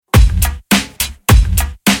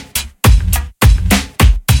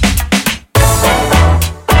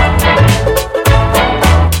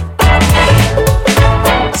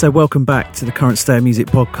So welcome back to the Current State of Music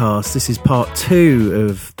podcast. This is part 2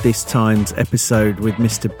 of this time's episode with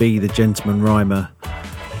Mr. B, the Gentleman Rhymer.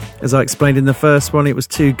 As I explained in the first one, it was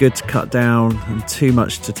too good to cut down and too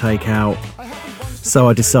much to take out. So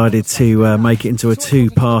I decided to make it into a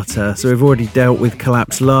two-parter. So we've already dealt with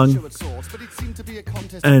collapsed lung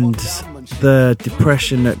and the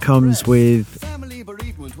depression that comes with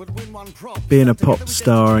being a pop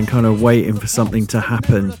star and kind of waiting for something to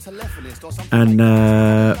happen. And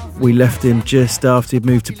we left him just after he'd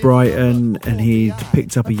moved to Brighton, and he'd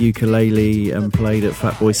picked up a ukulele and played at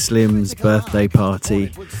Fatboy Slim's birthday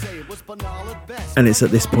party. And it's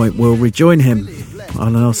at this point we'll rejoin him,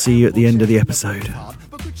 and I'll see you at the end of the episode.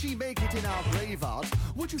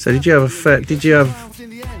 So did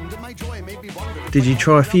you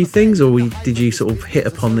try a few things, or did you sort of hit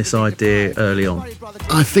upon this idea early on?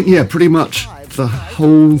 I think, yeah, pretty much the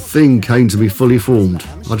whole thing came to me fully formed.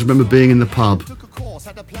 I just remember being in the pub,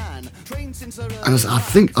 and I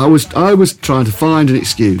think I was trying to find an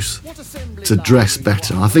excuse to dress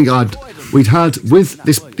better. I think we'd had with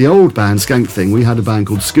the old band Skank Thing, we had a band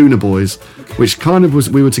called Schooner Boys, which kind of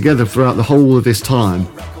we were together throughout the whole of this time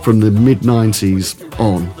from the mid-90s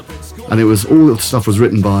on. And it was all the stuff was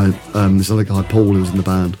written by this other guy, Paul, who was in the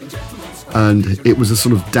band. And it was a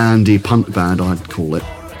sort of dandy punk band, I'd call it.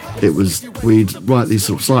 We'd write these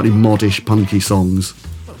sort of slightly modish, punky songs,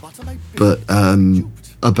 but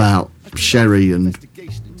about sherry and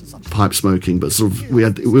pipe smoking. But sort of we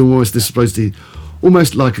were almost this supposed to be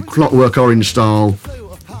almost like a Clockwork Orange style,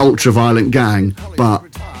 ultra-violent gang, but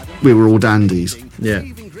we were all dandies. Yeah.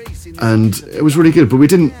 And it was really good, but we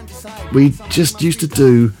just used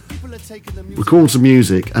to record some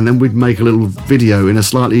music, and then we'd make a little video in a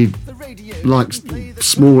slightly like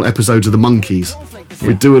small episodes of the Monkees. Yeah.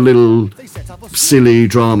 We'd do a little silly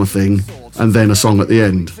drama thing and then a song at the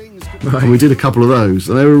end. Right. And we did a couple of those,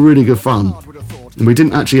 and they were really good fun. And we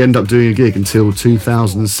didn't actually end up doing a gig until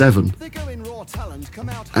 2007.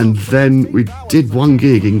 And then we did one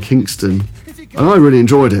gig in Kingston, and I really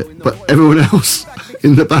enjoyed it, but everyone else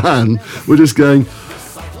in the band were just going,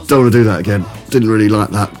 don't want to do that again, didn't really like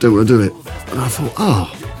that, don't want to do it. And I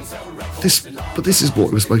thought, this is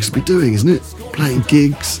what we're supposed to be doing, isn't it? Playing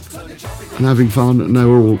gigs and having fun. And they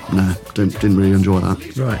were all, didn't really enjoy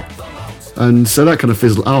that. Right. And so that kind of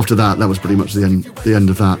fizzled. After that was pretty much the end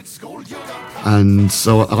of that. And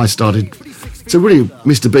so I started. So really,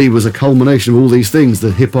 Mr. B was a culmination of all these things: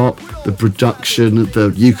 the hip hop, the production,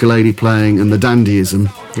 the ukulele playing, and the dandyism.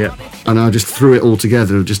 Yeah. And I just threw it all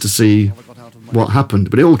together just to see what happened.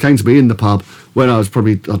 But it all came to me in the pub when I'd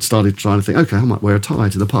started trying to think, okay, I might wear a tie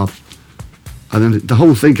to the pub. And then the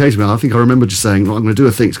whole thing came to me. I think I remember just saying, well, I'm going to do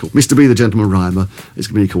a thing. It's called Mr. B, the Gentleman Rhymer. It's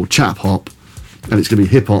going to be called Chap Hop, and it's going to be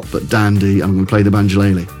hip hop but dandy. And I'm going to play the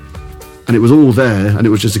banjolele. And it was all there, and it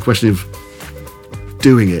was just a question of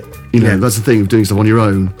doing it. You know, That's the thing of doing stuff on your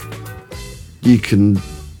own. You can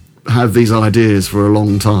have these ideas for a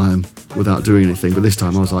long time without doing anything. But this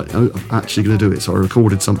time I was like, oh, I'm actually going to do it. So I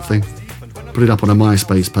recorded something, put it up on a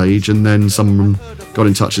MySpace page, and then someone got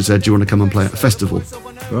in touch and said, do you want to come and play at a festival?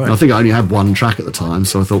 Right. And I think I only had one track at the time,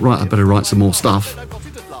 so I thought, right, I better write some more stuff.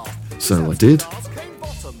 So I did,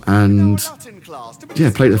 and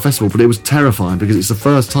played at the festival. But it was terrifying because it's the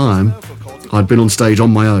first time I'd been on stage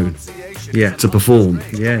on my own to perform.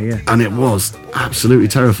 And it was absolutely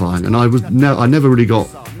terrifying. And I never really got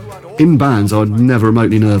in bands. I was never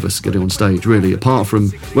remotely nervous getting on stage, really, apart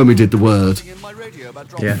from when we did The Word.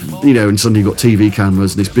 Yeah. You know, and suddenly you've got TV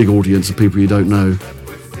cameras and this big audience of people you don't know,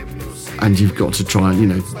 and you've got to try and, you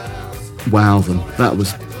know, wow them. That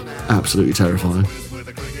was absolutely terrifying.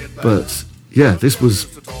 But this was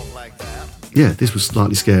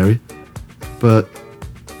slightly scary. But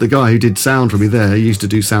the guy who did sound for me there, he used to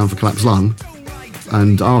do sound for Collapsed Lung,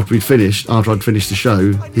 and after I'd finished the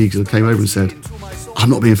show, he came over and said, I'm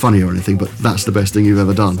not being funny or anything, but that's the best thing you've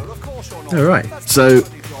ever done. All right. So,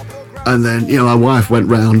 and then, you know, my wife went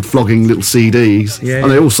round flogging little CDs, and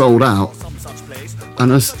they all sold out.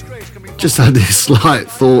 And I just had this slight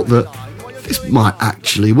thought that this might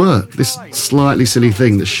actually work. This slightly silly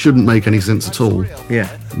thing that shouldn't make any sense at all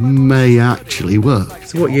may actually work.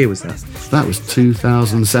 So what year was that? That was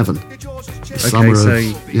 2007. Summer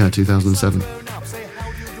of 2007.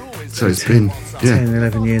 So it's been 10,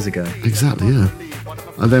 11 years ago. Exactly, yeah.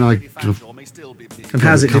 And then I kind of... And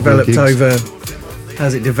how's it developed over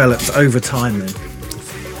time then?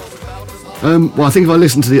 Well, I think if I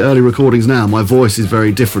listen to the early recordings now, my voice is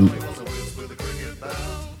very different.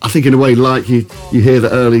 I think in a way, like you hear the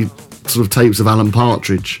early sort of tapes of Alan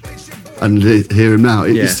Partridge and hear him now,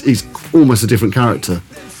 he's almost a different character.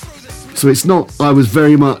 So it's not. I was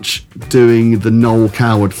very much doing the Noel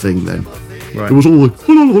Coward thing then. Right. It was all like that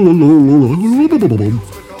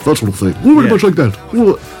sort of thing. Very much like that.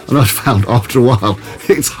 And I found after a while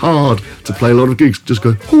it's hard to play a lot of gigs just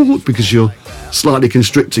go because you're slightly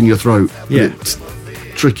constricting your throat. Yeah. It's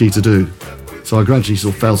tricky to do. So I gradually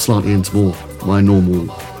sort of fell slightly into more my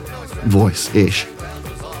normal voice-ish.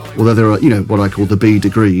 Although there are, what I call the B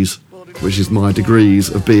degrees, which is my degrees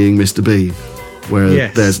of being Mr. B, where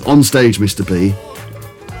there's on-stage Mr. B,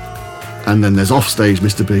 and then there's off-stage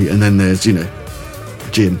Mr. B, and then there's,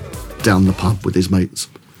 Jim down the pub with his mates.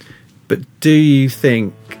 But do you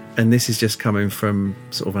think, and this is just coming from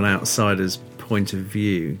sort of an outsider's point of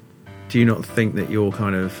view, do you not think that you're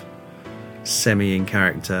kind of semi in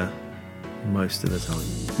character most of the time?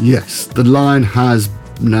 Yes, the line has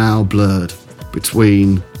now blurred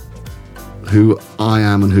between who I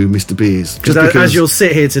am and who Mr. B is. Because as you'll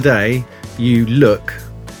sit here today, you look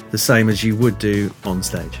the same as you would do on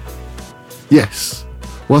stage. Yes.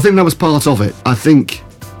 Well, I think that was part of it. I think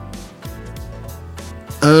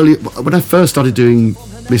early when I first started doing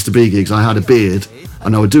Mr. B gigs, I had a beard,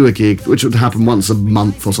 and I would do a gig which would happen once a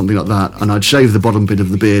month or something like that, and I'd shave the bottom bit of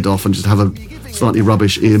the beard off and just have a slightly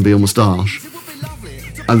rubbish Ian Beale moustache,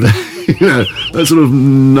 and then that sort of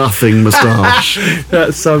nothing moustache.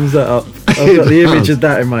 That sums that up. I've got the image of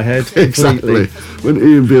that in my head completely. Exactly. When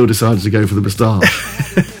Ian Beale decided to go for the moustache.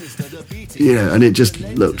 And it just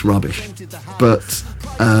looked rubbish. But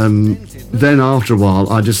then after a while,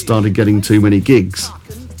 I just started getting too many gigs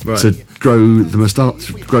to grow the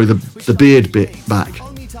moustache, grow the beard bit back.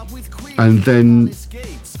 And then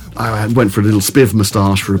I went for a little spiv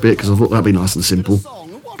moustache for a bit because I thought that'd be nice and simple.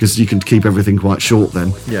 Because you can keep everything quite short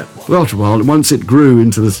then. Yeah. Well, after a while, once it grew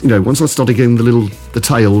into this, once I started getting the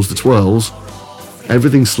tails, the twirls,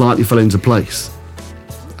 everything slightly fell into place.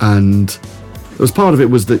 And it was part of it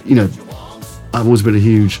was that, I've always been a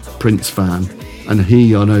huge Prince fan, and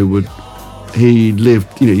he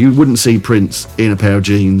lived, you wouldn't see Prince in a pair of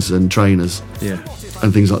jeans and trainers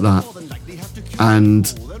and things like that. And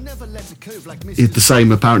the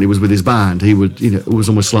same apparently was with his band. He would, it was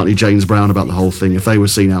almost slightly James Brown about the whole thing. If they were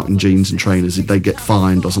seen out in jeans and trainers, they'd get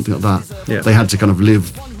fined or something like that. Yeah. They had to kind of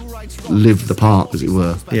live the part, as it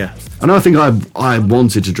were. Yeah. And I think I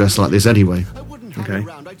wanted to dress like this anyway. Okay.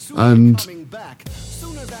 And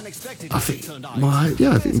I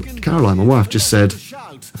think Caroline, my wife, just said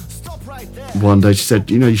one day, she said,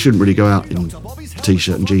 you shouldn't really go out in a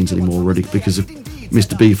t-shirt and jeans anymore already, because if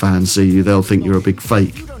Mr. B fans see you, they'll think you're a big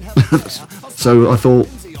fake. So I thought,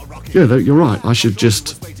 you're right, I should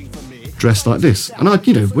just dress like this. And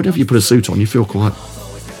whenever you put a suit on, you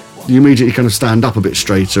immediately kind of stand up a bit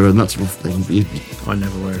straighter and that sort of thing. I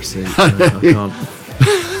never wear a suit. I can't.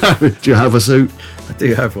 Do you have a suit? I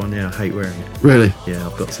do have one, I hate wearing it. Really? Yeah,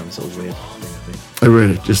 I've got some sort of weird thing, I think. Oh,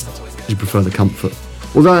 really? Just, you prefer the comfort?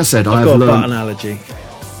 Well, that said, I've got a button allergy.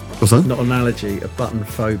 What's that? Not an allergy, a button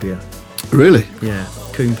phobia. Really? Yeah,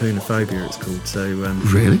 coon-poonophobia it's called. So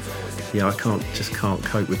really? Yeah, I can't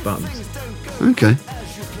cope with buttons. Okay.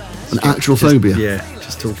 An actual phobia? Yeah,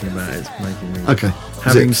 just talking about it's making me... Okay.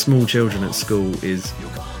 Having small children at school is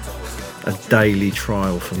a daily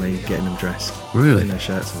trial for me, getting them dressed. Really? In their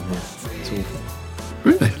shirts on here. It's awful.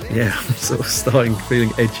 Really? Yeah, I'm sort of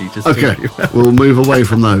feeling edgy just okay, talking about we'll move away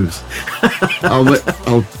from those.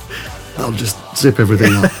 I'll just zip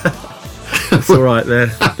everything up. It's all right, they're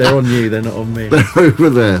on you, they're not on me. They're over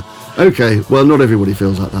there. Okay, well, not everybody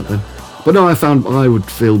feels like that then. But no, I found I would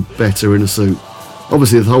feel better in a suit.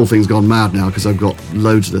 Obviously, the whole thing's gone mad now because I've got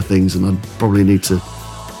loads of the things and I probably need to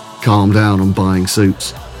calm down on buying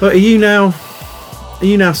suits. But are you now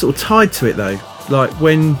sort of tied to it though? Like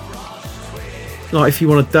if you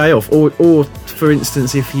want a day off, or for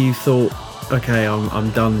instance, if you thought, okay,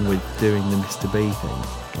 I'm done with doing the Mr. B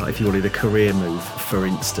thing, like if you wanted a career move, for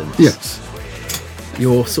instance. Yes.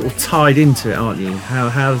 You're sort of tied into it, aren't you? How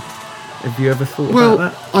have you ever thought about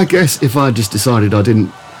that? I guess if I just decided I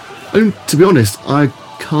didn't, and to be honest, I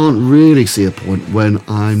can't really see a point when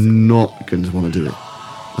I'm not going to want to do it.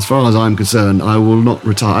 As far as I'm concerned, I will not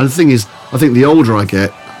retire. And the thing is, I think the older I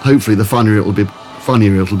get, hopefully the funnier it'll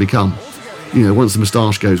become. Once the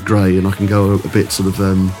moustache goes grey and I can go a bit sort of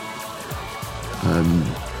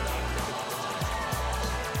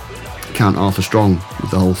Count Arthur Strong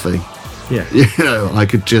with the whole thing. Yeah. I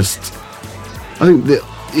could just... I think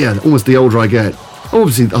almost the older I get,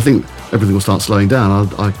 obviously I think everything will start slowing down.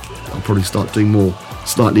 I'll probably start doing more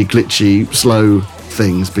slightly glitchy, slow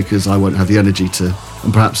things because I won't have the energy to,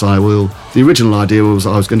 and perhaps I will. The original idea was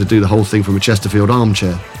I was going to do the whole thing from a Chesterfield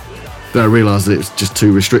armchair. Then I realised that it's just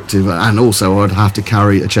too restrictive, and also I'd have to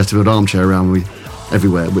carry a Chesterfield armchair around with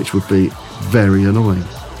everywhere, which would be very annoying.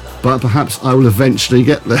 But perhaps I will eventually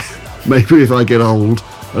get there. Maybe if I get old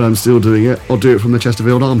and I'm still doing it, I'll do it from the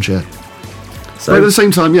Chesterfield armchair. So, but at the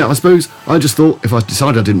same time, I suppose I just thought if I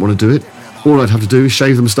decided I didn't want to do it, all I'd have to do is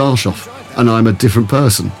shave the moustache off, and I'm a different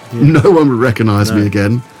person. Yeah. No one would recognise me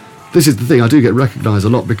again. This is the thing, I do get recognised a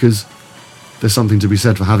lot because there's something to be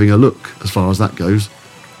said for having a look as far as that goes,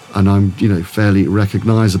 and I'm, fairly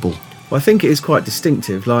recognisable. Well, I think it is quite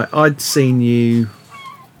distinctive. Like, I'd seen you,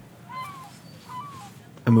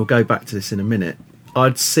 and we'll go back to this in a minute,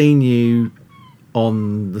 I'd seen you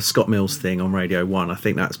on the Scott Mills thing on Radio 1. I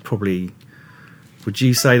think that's probably... Would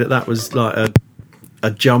you say that was like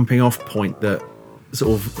a jumping off point that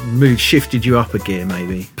sort of shifted you up a gear,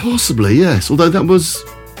 maybe? Possibly, yes. Although that was,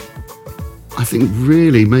 I think,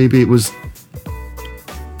 really, maybe it was.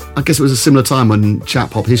 I guess it was a similar time when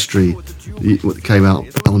Chap Hop History came out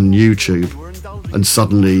on YouTube, and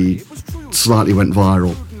suddenly slightly went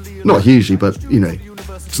viral. Not hugely, but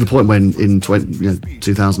to the point when in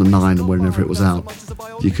 2009 or whenever it was out,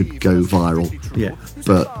 you could go viral. Yeah.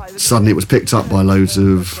 But suddenly it was picked up by loads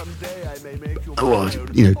of,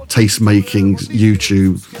 taste-making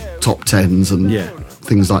YouTube top tens and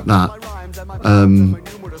things like that.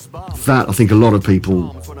 That, I think a lot of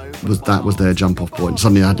people, that was their jump-off point.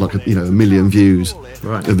 Suddenly I had like a million views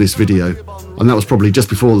of this video. And that was probably just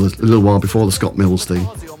before, a little while before the Scott Mills thing.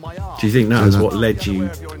 Do you think that was what led you?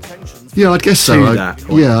 Yeah, I'd guess so.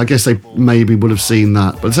 I guess they maybe would have seen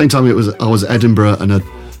that. But at the same time, I was at Edinburgh, and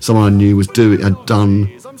someone I knew had done.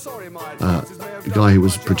 The guy who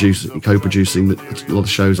was co-producing a lot of the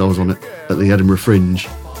shows I was on at the Edinburgh Fringe,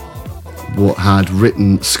 had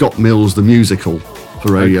written Scott Mills the musical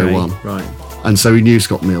for Radio 1. Right. And so he knew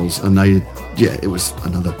Scott Mills, and it was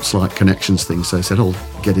another slight connections thing. So they said,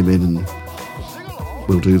 get him in, and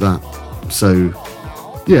we'll do that. So,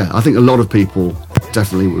 I think a lot of people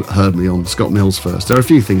definitely heard me on Scott Mills first. There are a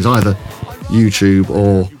few things, either YouTube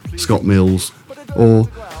or Scott Mills, or,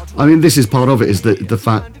 this is part of it, is the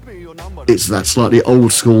fact it's that slightly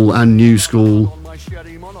old school and new school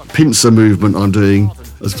pincer movement I'm doing,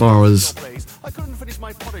 as far as, the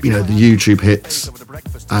YouTube hits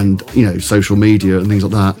and, social media and things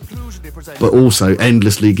like that, but also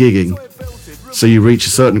endlessly gigging. So you reach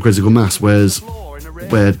a certain critical mass where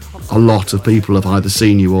a lot of people have either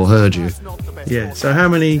seen you or heard you. Yeah, so how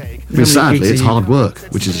many sadly, it's hard work,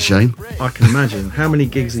 which is a shame. I can imagine. How many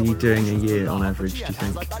gigs are you doing a year on average, do you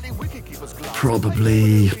think?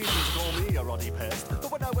 Probably...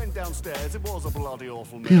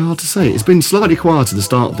 hard to say. It's been slightly quiet at the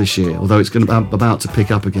start of this year, although it's about to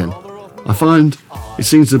pick up again. I find it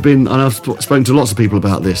seems to have been, and I've spoken to lots of people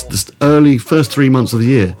about this, the early first 3 months of the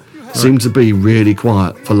year seem to be really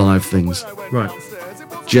quiet for live things. Right.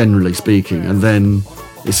 Generally speaking. And then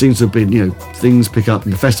it seems to have been, things pick up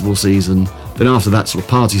in the festival season, then after that sort of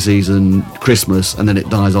party season, Christmas, and then it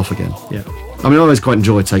dies off again. Yeah. I always quite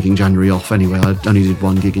enjoyed taking January off anyway. I only did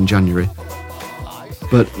one gig in January.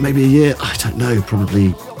 But maybe a year, I don't know, probably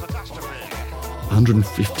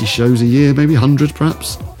 150 shows a year, maybe 100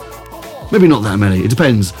 perhaps. Maybe not that many, it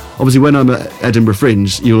depends. Obviously, when I'm at Edinburgh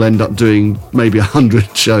Fringe, you'll end up doing maybe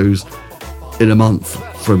 100 shows in a month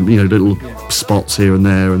from, little spots here and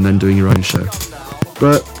there, and then doing your own show.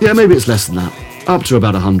 But, maybe it's less than that. Up to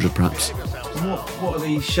about 100 perhaps. What are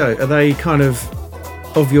these shows? Are they kind of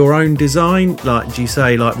your own design? Like, do you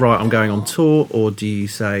say, right, I'm going on tour, or do you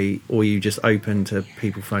say, or are you just open to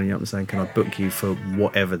people phoning you up and saying, can I book you for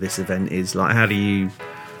whatever this event is? Like, how do you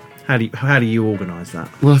organise that?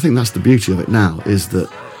 Well, I think that's the beauty of it now, is that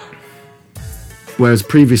whereas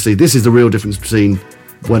previously, this is the real difference between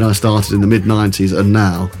when I started in the mid-90s and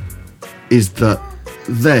now, is that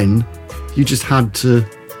then you just had to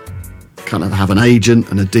kind of have an agent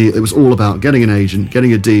and a deal. It was all about getting an agent,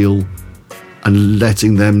 getting a deal, and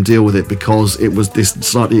letting them deal with it, because it was this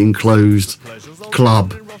slightly enclosed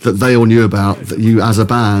club that they all knew about, that you as a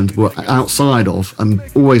band were outside of, and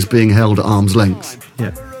always being held at arm's length.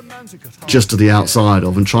 Yeah. Just to the outside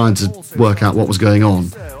of, and trying to work out what was going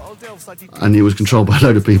on. And it was controlled by a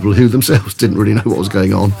load of people who themselves didn't really know what was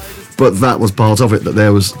going on. But that was part of it, that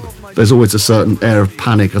there's always a certain air of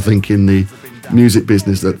panic, I think, in the music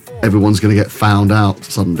business, that everyone's going to get found out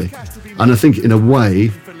suddenly. And I think in a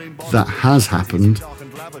way that has happened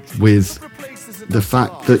with the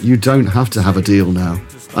fact that you don't have to have a deal now.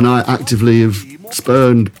 And I actively have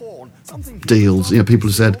spurned deals. People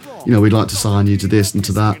have said, we'd like to sign you to this and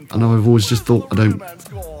to that, and I've always just thought,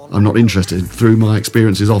 I'm not interested. Through my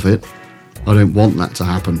experiences of it, I don't want that to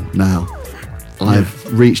happen now.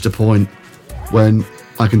 I've reached a point when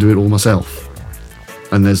I can do it all myself.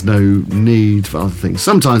 and there's no need for other things.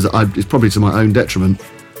 Sometimes it's probably to my own detriment,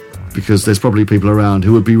 because there's probably people around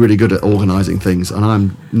who would be really good at organising things, and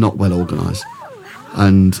I'm not well organised.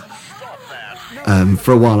 And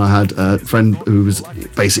for a while I had a friend who was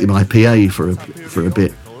basically my PA for a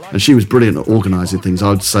bit, and she was brilliant at organising things.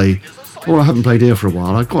 I'd say, I haven't played here for a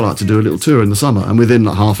while, I'd quite like to do a little tour in the summer, and within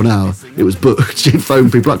like half an hour it was booked. She'd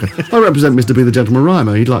phone people up, I represent Mr. B the Gentleman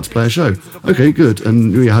Rhymer, he'd like to play a show. Okay, good.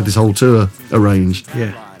 And we had this whole tour arranged.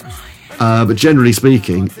 Yeah. But generally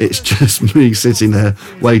speaking, it's just me sitting there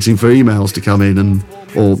waiting for emails to come in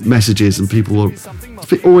or messages, and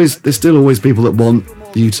there's still always people that want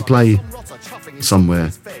you to play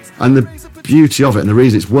somewhere. And the beauty of it, and the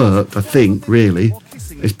reason it's worked, I think, really,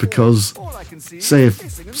 is because, say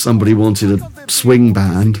if somebody wanted a swing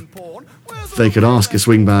band, they could ask a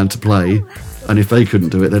swing band to play, and if they couldn't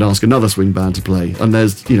do it, they'd ask another swing band to play. And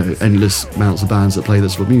there's, endless amounts of bands that play that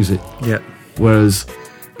sort of music. Yeah. Whereas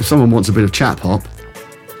if someone wants a bit of chap hop,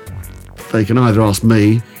 they can either ask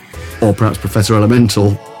me or perhaps Professor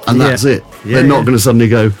Elemental, and that's it. They're not going to suddenly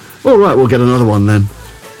go, all right, we'll get another one then.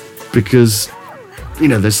 Because,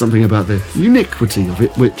 there's something about the uniquity of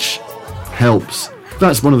it which helps.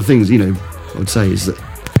 That's one of the things, I would say, is that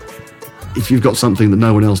if you've got something that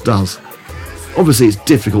no one else does, obviously it's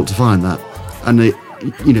difficult to find that. And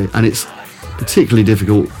and it's particularly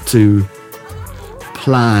difficult to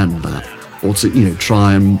plan that, or to,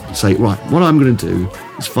 try and say, right, what I'm going to do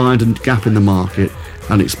is find a gap in the market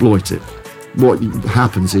and exploit it. What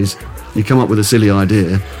happens is you come up with a silly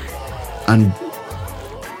idea, and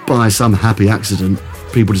by some happy accident,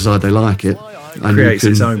 people decide they like it. And creates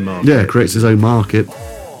its own market. Yeah, creates its own market,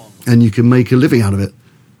 and you can make a living out of it,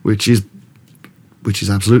 which is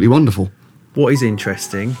absolutely wonderful. What is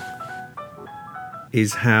interesting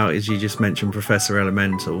is how, as you just mentioned, Professor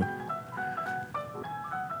Elemental,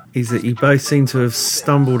 is that you both seem to have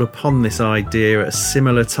stumbled upon this idea at a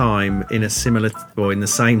similar time in the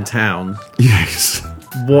same town. Yes.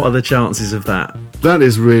 What are the chances of that? That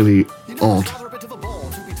is really odd.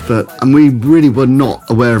 And we really were not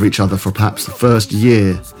aware of each other for perhaps the first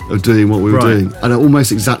year of doing what we were doing, and at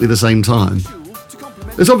almost exactly the same time.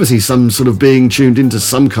 There's obviously some sort of being tuned into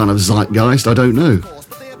some kind of zeitgeist, I don't know.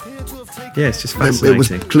 Yeah, it's just fascinating. It was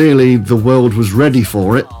clearly the world was ready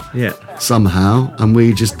for it. Yeah. Somehow, and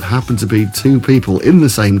we just happened to be two people in the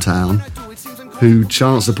same town who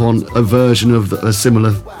chanced upon a version of a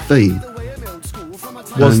similar theme.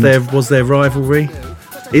 Was there rivalry?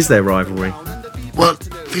 Is there rivalry? Well,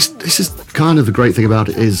 this is kind of the great thing about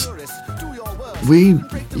it is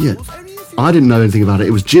I didn't know anything about it.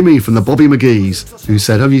 It was Jimmy from the Bobby McGee's who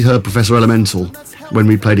said, have you heard Professor Elemental, when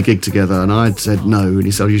we played a gig together? And I said no, and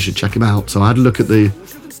he said, you should check him out. So I had a look at the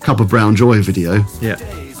Cup of Brown Joy video. Yeah.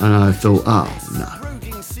 And I thought,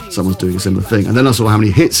 no, someone's doing a similar thing. And then I saw how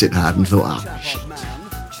many hits it had and thought, shit,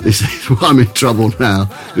 I'm in trouble now.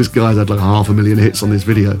 This guy's had like 500,000 hits on this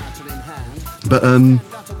video. But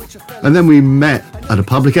and then we met at a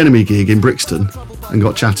Public Enemy gig in Brixton and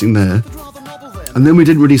got chatting there. And then we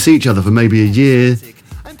didn't really see each other for maybe a year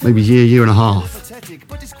and a half.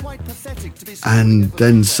 And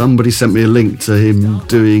then somebody sent me a link to him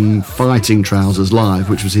doing Fighting Trousers live,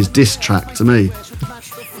 which was his diss track to me.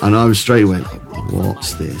 And I was straight away,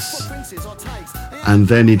 what's this? And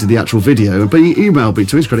then he did the actual video. But he emailed me,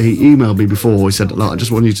 to his credit, he emailed me before. He said, look, I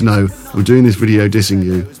just want you to know, I'm doing this video dissing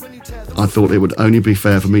you. I thought it would only be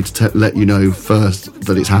fair for me to let you know first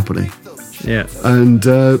that it's happening. Yeah. And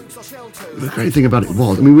the great thing about it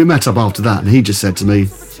was, we met up after that, and he just said to me,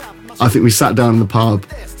 I think we sat down in the pub,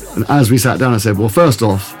 and as we sat down, I said, well, first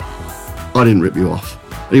off, I didn't rip you off.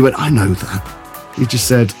 And he went, I know that. He just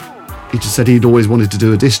said he'd always wanted to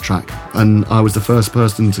do a diss track, and I was the first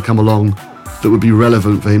person to come along that would be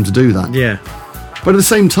relevant for him to do that. Yeah. But at the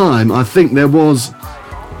same time, I think there was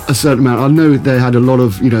a certain amount. I know they had a lot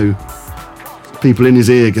of, people in his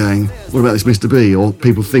ear going, what about this Mr. B? Or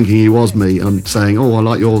people thinking he was me and saying, I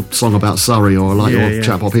like your song about Surrey, or I like your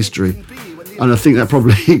chap hop history. And I think that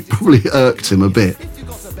probably irked him a bit.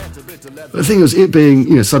 But the thing was, it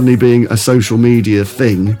being, suddenly being a social media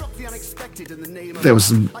thing, there was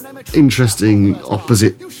some interesting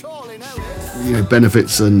opposite,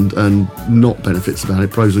 benefits and not benefits about it,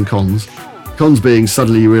 pros and cons. Cons being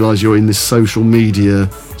suddenly you realise you're in this social media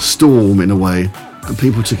storm in a way, and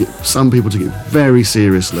some people took it very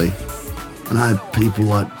seriously. And I had people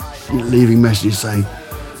leaving messages saying,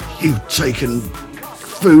 you've taken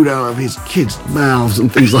food out of his kids' mouths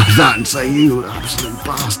and things like that, and say, you absolute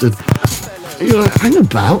bastard. And you're like, hang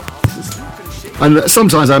about. And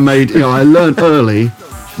sometimes I learned early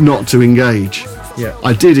not to engage. Yeah.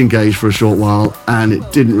 I did engage for a short while, and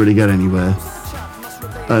it didn't really get anywhere.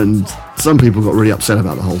 And some people got really upset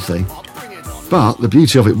about the whole thing. But the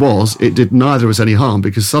beauty of it was, it did neither of us any harm,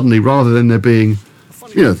 because suddenly, rather than there being,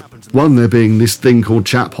 one, there being this thing called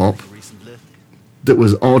chap hop that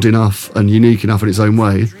was odd enough and unique enough in its own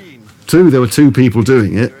way. 2, there were 2 people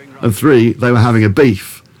doing it. And 3, they were having a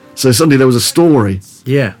beef. So suddenly there was a story.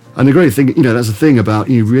 Yeah. And the great thing, that's the thing about,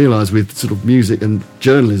 you realise with sort of music and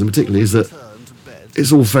journalism particularly, is that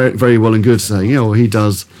it's all very, very well and good saying,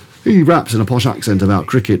 he raps in a posh accent about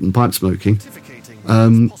cricket and pipe smoking.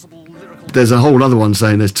 There's a whole other one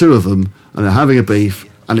saying there's 2 of them and they're having a beef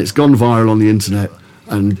and it's gone viral on the internet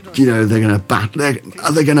and, they're going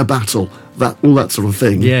to battle. All that sort of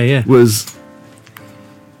thing was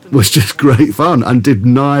just great fun and did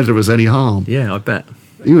neither of us any harm. Yeah, I bet.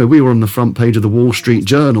 We were on the front page of the Wall Street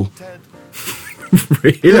Journal.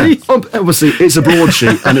 Really? Yeah, obviously, it's a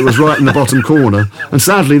broadsheet and it was right in the bottom corner. And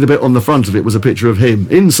sadly, the bit on the front of it was a picture of him.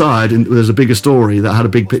 Inside, there's a bigger story that had a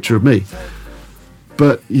big picture of me.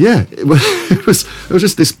 But yeah, it was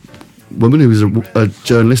just this woman who was a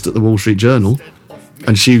journalist at the Wall Street Journal,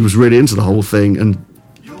 and she was really into the whole thing and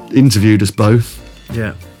interviewed us both.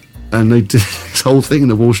 Yeah. And they did this whole thing in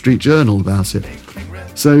the Wall Street Journal about it.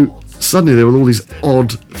 So suddenly there were all these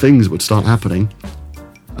odd things that would start happening,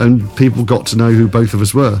 and people got to know who both of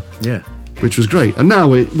us were. Yeah. Which was great. And now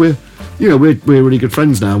we're really good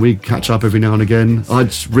friends now. We catch up every now and again. I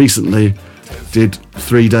just recently did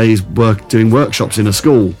 3 days doing workshops in a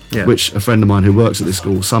school, which a friend of mine who works at this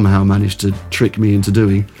school somehow managed to trick me into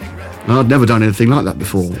doing. And I'd never done anything like that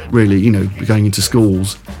before, really, going into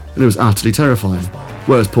schools. And it was utterly terrifying.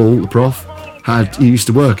 Whereas Paul, the prof, he used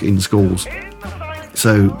to work in schools.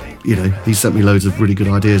 So, he sent me loads of really good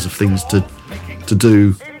ideas of things to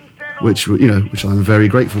do, which I'm very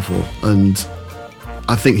grateful for. And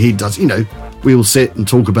I think he does, we will sit and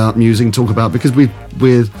talk about music, because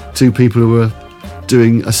we're 2 people who are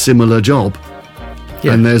doing a similar job.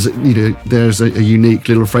 Yeah. And there's a unique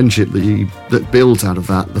little friendship that builds out of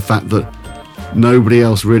that. The fact that nobody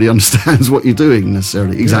else really understands what you're doing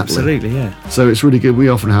necessarily. Exactly. Yeah, absolutely, yeah. So it's really good. We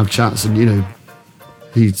often have chats, and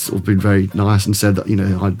he's sort of been very nice and said that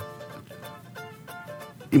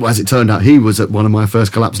as it turned out, he was at one of my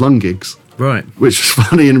first collapsed lung gigs. Right. Which was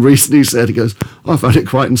funny, and recently he said, I found it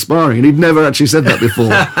quite inspiring, and he'd never actually said that before.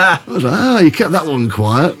 I was like, you kept that one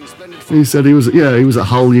quiet. And he said he was at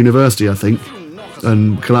Hull University, I think,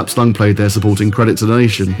 and Collapsed Lung played there supporting Credit to the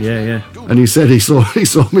Nation. Yeah. And he said he saw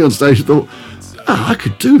me on stage and thought, I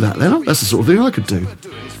could do that then. That's the sort of thing I could do.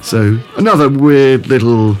 So another weird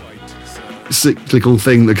little cyclical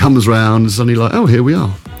thing that comes round, and suddenly like, here we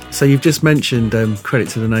are. So you've just mentioned Credit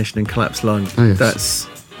to the Nation and Collapsed Lung. Oh, yes. That's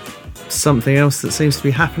something else that seems to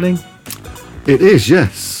be happening? It is,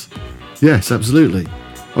 yes. Yes, absolutely.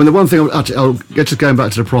 I mean, the one thing, I'll get just going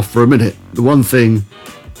back to the prof for a minute. The one thing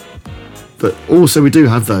that also we do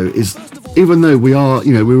have, though, is even though we are,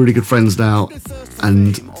 we're really good friends now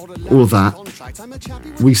and all of that,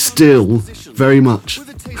 we still very much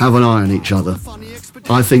have an eye on each other.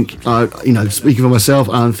 I think, speaking for myself,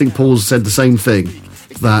 I think Paul's said the same thing,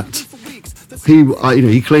 that he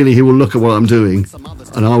will look at what I'm doing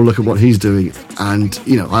and I'll look at what he's doing, and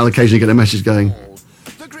I'll occasionally get a message going,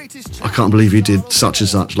 I can't believe you did such and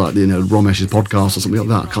such, like Romesh's podcast or something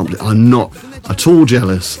like that. I'm not at all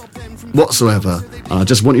jealous whatsoever, and I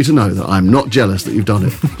just want you to know that I'm not jealous that you've done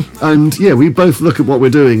it. And we both look at what we're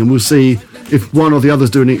doing and we'll see if one or the other's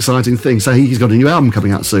doing an exciting thing. Say he's got a new album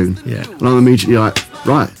coming out soon, and I'm immediately like,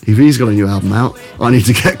 right, if he's got a new album out, I need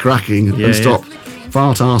to get cracking and stop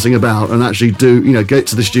fart-arsing about and actually get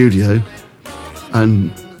to the studio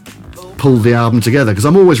and pull the album together, because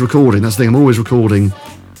I'm always recording. That's the thing, I'm always recording,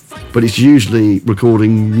 but it's usually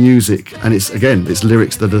recording music, and it's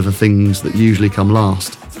lyrics that are the things that usually come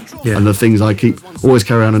last. And the things I always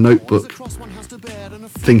carry around a notebook,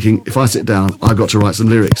 thinking if I sit down I've got to write some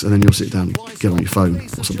lyrics, and then you'll sit down and get on your phone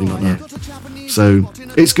or something like that. So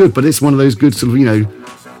it's good, but it's one of those good sort of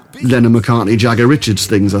Lennon, McCartney, Jagger, Richards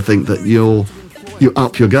things. I think that you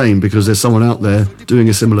up your game because there's someone out there doing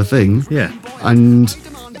a similar thing. And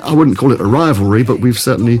I wouldn't call it a rivalry, but we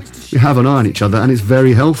have an eye on each other, and it's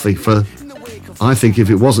very healthy. I think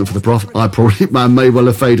if it wasn't for the prof, I may well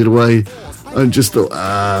have faded away and just thought,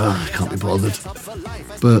 I can't be bothered.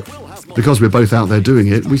 But because we're both out there doing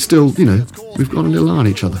it, we still, we've got a little eye on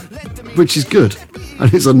each other, which is good,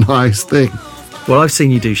 and it's a nice thing. Well, I've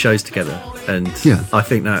seen you do shows together, and I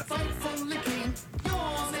think that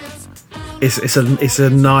it's a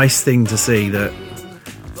nice thing to see that,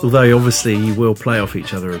 although obviously you will play off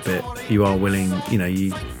each other a bit, you are willing,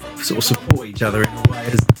 you sort of support each other in a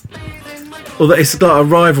way. Well, it's like a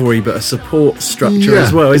rivalry, but a support structure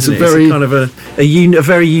as well, isn't it? It's kind of a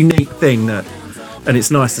very unique thing and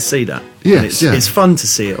it's nice to see that. Yes, It's fun to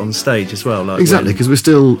see it on stage as well. Like exactly, because we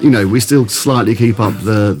still slightly keep up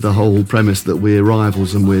the whole premise that we're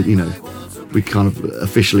rivals and we kind of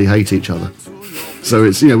officially hate each other. So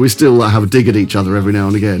it's we still have a dig at each other every now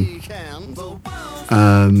and again.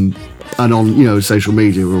 And on social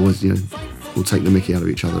media, we're always we'll take the mickey out of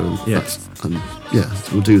each other, and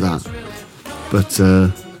we'll do that. But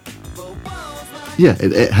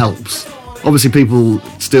it helps. Obviously, people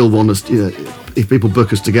still want us. If people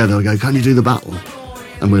book us together, they go, "Can you do the battle?"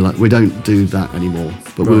 And we're like, we don't do that anymore.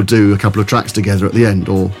 But we'll do a couple of tracks together at the end,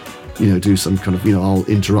 or do some kind of I'll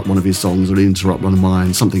interrupt one of his songs or interrupt one of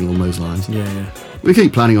mine, something along those lines. Yeah. We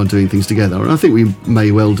keep planning on doing things together, and I think we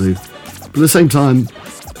may well do. But at the same time,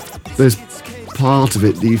 there's part of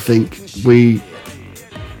it that you think we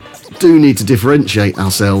do need to differentiate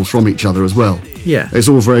ourselves from each other as well. Yeah. It's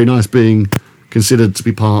all very nice being considered to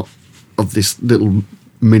be part of this little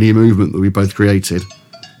mini movement that we both created.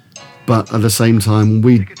 But at the same time,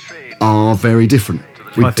 we are very different.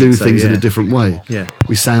 We do things in a different way. Yeah.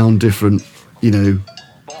 We sound different,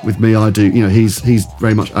 With me, I do, he's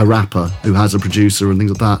very much a rapper who has a producer and things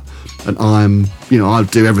like that. And I'm, I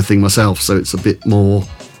do everything myself, so it's a bit more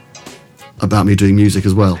about me doing music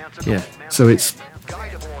as well. Yeah. So it's,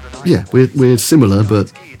 we're similar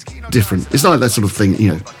but different. It's like that sort of thing,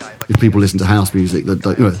 if people listen to house music that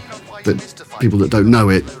that people that don't know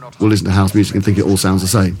it will listen to house music and think it all sounds the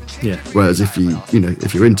same. Yeah. Whereas if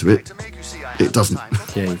if you're into it, it doesn't.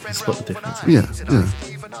 Yeah, you can spot the difference. Yeah.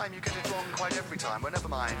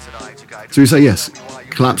 So we say yes,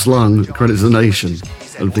 collapsed lung, credit to the nation,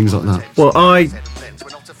 and things like that. Well, I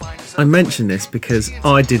mentioned this because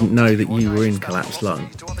I didn't know that you were in collapsed lung.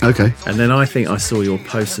 Okay. And then I think I saw your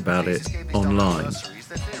post about it online,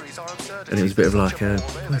 and it was a bit of like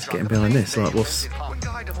let's get behind this. Like, what's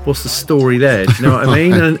the story there? Do you know what I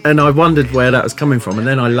mean? And I wondered where that was coming from, and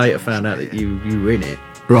then I later found out that you were in it.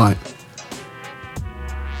 Right.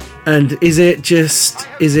 And is it just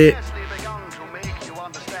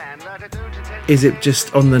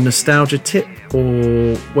on the nostalgia tip,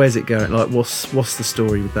 or where's it going? Like, what's the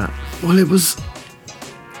story with that? Well,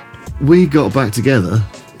 we got back together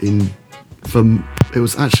it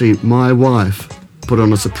was actually my wife put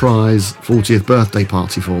on a surprise 40th birthday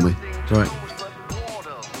party for me. Right.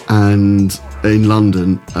 And in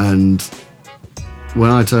London, and when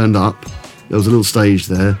I turned up, there was a little stage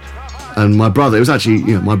there, and my brother, it was actually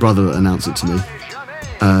my brother that announced it to me.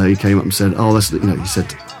 He came up and said, he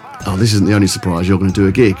said, "Oh, this isn't the only surprise, you're going to do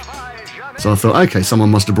a gig." So I thought, okay, someone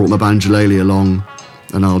must have brought my banjolele along,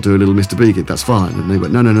 and I'll do a little Mr. B gig, that's fine. And they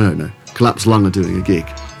went, no, Collapsed Lung are doing a gig.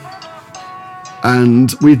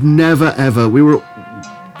 And we'd never ever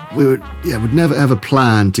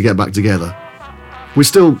planned to get back together. We're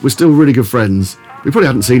still really good friends. We probably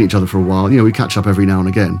hadn't seen each other for a while. We catch up every now and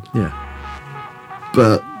again. Yeah.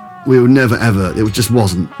 But we would never ever, it just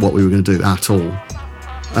wasn't what we were going to do at all.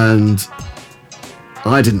 And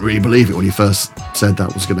I didn't really believe it when he first said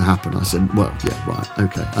that was going to happen. I said, well, yeah, right,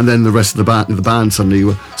 okay. And then the rest of the band suddenly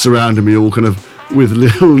were surrounding me all kind of with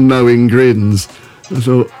little knowing grins. I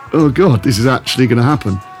thought, oh God, this is actually going to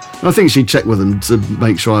happen. And I think she checked with them to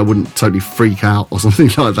make sure I wouldn't totally freak out or something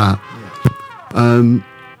like that.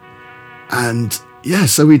 Yeah.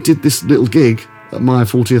 So we did this little gig at my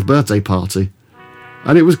 40th birthday party.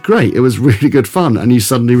 And it was great. It was really good fun. And you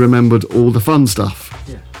suddenly remembered all the fun stuff,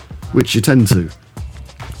 which you tend to.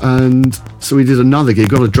 And so we did another gig,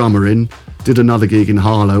 got a drummer in, did another gig in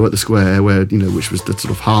Harlow at the Square, where which was the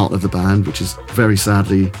sort of heart of the band, which is very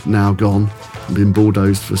sadly now gone and been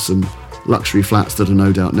bulldozed for some luxury flats that are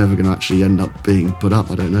no doubt never going to actually end up being put up.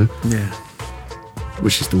 I don't know. Yeah.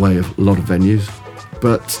 Which is the way of a lot of venues.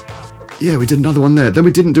 But yeah, we did another one there. Then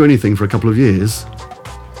we didn't do anything for a couple of years.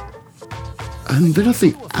 And then I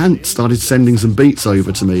think Ant started sending some beats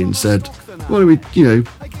over to me and said, why don't we,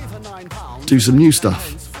 do some new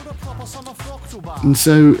stuff? And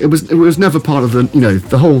so it was never part of the,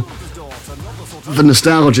 the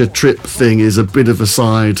nostalgia trip thing is a bit of a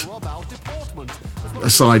sideshow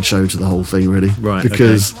to the whole thing, really. Right.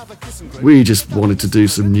 Because we just wanted to do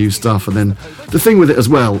some new stuff. And then the thing with it as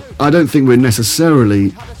well, I don't think we're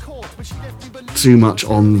necessarily too much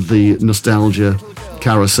on the nostalgia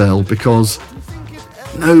carousel because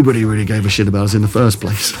nobody really gave a shit about us in the first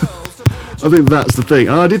place. I think that's the thing.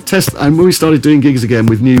 I did test, and when we started doing gigs again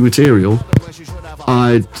with new material,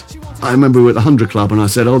 I remember we were at the 100 Club and I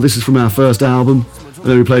said, this is from our first album, and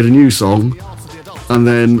then we played a new song, and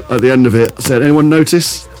then at the end of it I said, anyone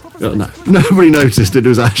notice? No, nobody noticed it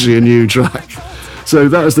was actually a new track. So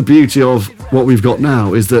that was the beauty of what we've got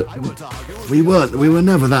now, is that we were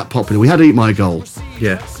never that popular. We had Eat My Goal,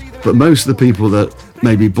 Yeah. but most of the people that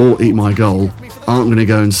maybe bought Eat My Goal aren't going to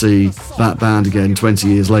go and see that band again 20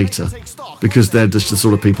 years later, because they're just the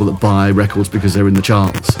sort of people that buy records because they're in the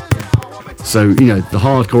charts. So, you know, the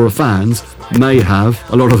hardcore of fans may have,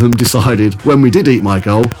 a lot of them decided, when we did Eat My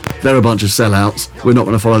Goal, they're a bunch of sellouts, we're not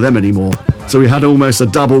going to follow them anymore. So we had almost a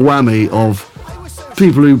double whammy of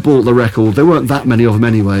people who bought the record. There weren't that many of them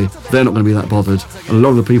anyway, they're not going to be that bothered. And a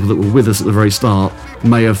lot of the people that were with us at the very start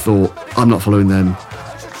may have thought, I'm not following them,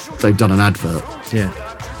 they've done an advert. Yeah.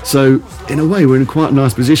 So, in a way, we're in quite a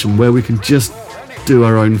nice position where we can just do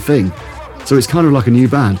our own thing. So it's kind of like a new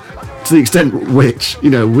band, to the extent which, you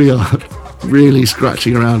know, we are really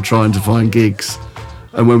scratching around trying to find gigs.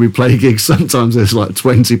 And when we play gigs, sometimes there's like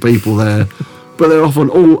 20 people there, but they're often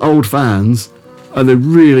all old fans and they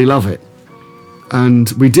really love it.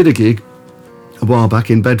 And we did a gig a while back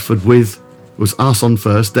in Bedford with, was us on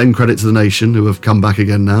first, then Credit to the Nation, who have come back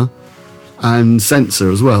again now, and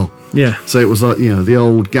Censor as well. Yeah. So it was like, you know, the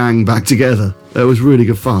old gang back together. It was really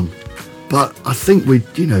good fun. But I think we,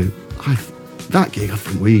 you know, that gig, I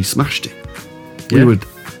think we smashed it. Yeah.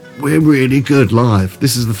 We're really good live.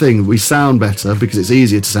 This is the thing. We sound better because it's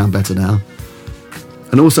easier to sound better now.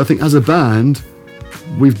 And also, I think as a band,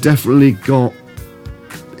 we've definitely got,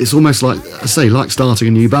 it's almost like, I say, like starting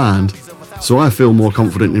a new band. So I feel more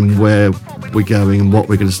confident in where we're going and what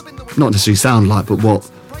we're going to, not necessarily sound like, but what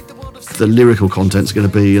the lyrical content's going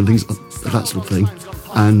to be and things, that sort of thing.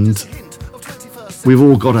 And we've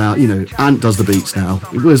all got out, you know, Ant does the beats now.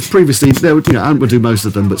 It was previously, there would, you know, Ant would do most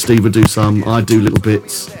of them, but Steve would do some, I'd do little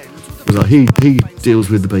bits. It was like he deals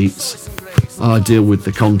with the beats, I deal with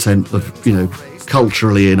the content of, you know,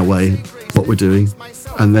 culturally in a way, what we're doing.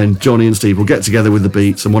 And then Johnny and Steve will get together with the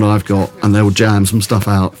beats and what I've got, and they'll jam some stuff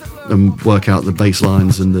out and work out the bass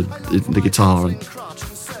lines and the guitar.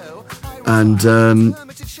 And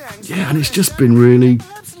yeah, and it's just been really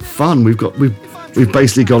fun. We've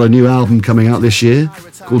basically got a new album coming out this year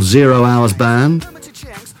called 0 Hours Band,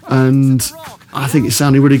 and I think it's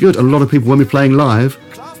sounding really good. And a lot of people, when we're playing live,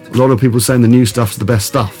 a lot of people are saying the new stuff's the best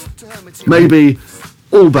stuff. Maybe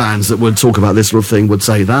all bands that would talk about this sort of thing would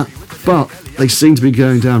say that, but they seem to be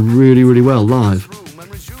going down really, really well live.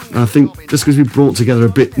 And I think just because we've brought together a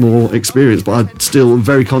bit more experience, but I'm still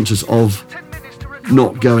very conscious of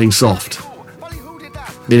not going soft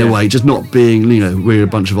in a way, just not being, you know, we're a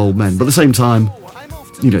bunch of old men. But at the same time,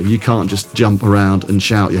 you know, you can't just jump around and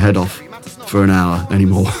shout your head off for an hour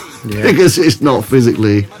anymore because it's not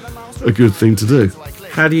physically a good thing to do.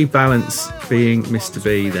 How do you balance being Mr.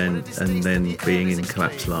 B then and then being in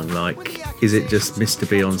Collapsed Lung? Like, is it just Mr.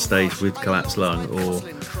 B on stage with Collapsed Lung, or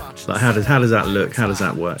like how does that look? How does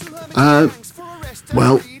that work?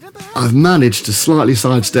 Well, I've managed to slightly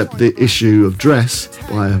sidestep the issue of dress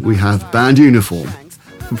by we have band uniform.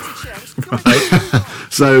 Right.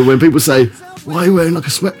 So when people say, why are you wearing like a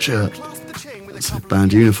sweatshirt? It's a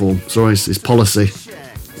band uniform. Sorry, it's policy.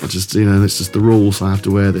 I just, you know, it's just the rules. I have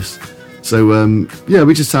to wear this. So yeah,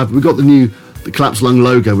 we've got the Collapsed Lung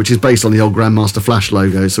logo, which is based on the old Grandmaster Flash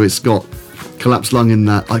logo. So it's got Collapsed Lung in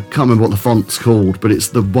that. I can't remember what the font's called, but it's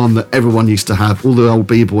the one that everyone used to have. All the old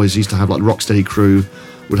B-boys used to have, like the Rocksteady crew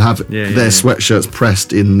would have their sweatshirts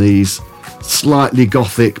pressed in these slightly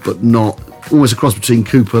gothic, but not, almost a cross between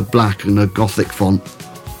Cooper Black and a gothic font.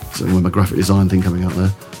 So with my graphic design thing coming out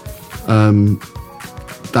there.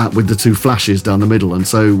 That with the two flashes down the middle. And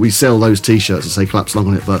so we sell those T-shirts that say Collapsed Lung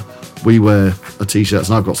on it, but we wear a T-shirt,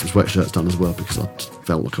 and I've got some sweatshirts done as well because I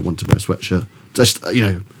felt like I wanted to wear a sweatshirt. Just, you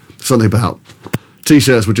know, something about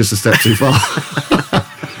T-shirts were just a step too far.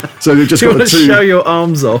 So we've just got the two. You want to show your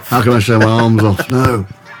arms off? How can I show my arms off? No,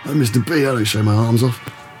 Mr. B, I don't show my arms off.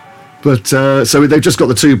 But so they've just got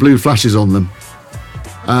the two blue flashes on them.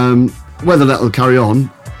 Whether that will carry on,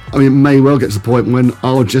 I mean, it may well get to the point when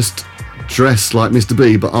I'll just dress like Mr.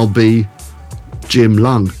 B, but I'll be Jim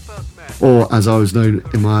Lung, or as I was known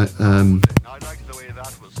in my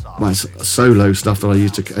my solo stuff that I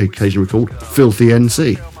used to occasionally record, Filthy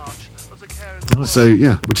NC. Nice. So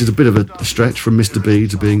yeah, which is a bit of a stretch from Mr. B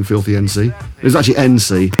to being Filthy NC. It was actually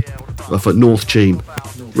NC for North Cheam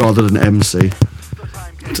rather than MC.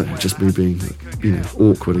 So just me being, you know,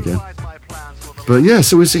 awkward again. But yeah,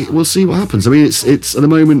 so we'll see what happens. I mean, it's at the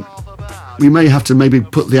moment we may have to maybe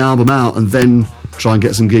put the album out and then try and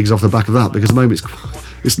get some gigs off the back of that, because at the moment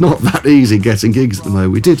it's not that easy getting gigs at the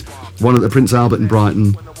moment. We did one at the Prince Albert in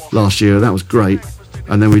Brighton last year, that was great,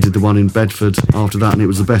 and then we did the one in Bedford after that, and it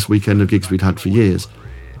was the best weekend of gigs we'd had for years,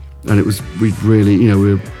 and we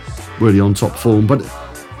were really on top form. But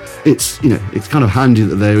it's, you know, it's kind of handy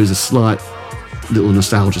that there is a slight little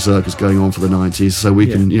nostalgia circus going on for the 90s. So we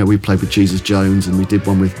can, we played with Jesus Jones, and we did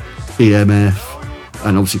one with EMF,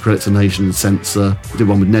 and obviously credit to Nation and Sensor. We did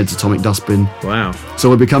one with Ned's Atomic Dustbin. Wow. So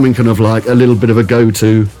we're becoming kind of like a little bit of a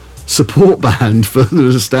go-to support band for the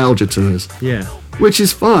nostalgia tours. Yeah. Which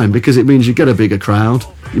is fine, because it means you get a bigger crowd.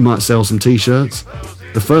 You might sell some T-shirts.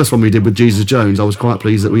 The first one we did with Jesus Jones, I was quite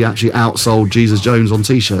pleased that we actually outsold Jesus Jones on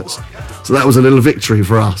T-shirts. So that was a little victory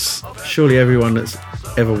for us. Surely everyone that's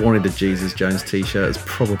ever wanted a Jesus Jones T-shirt has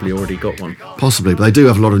probably already got one. Possibly, but they do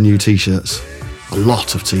have a lot of new T-shirts. A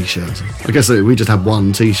lot of T-shirts. I guess we just had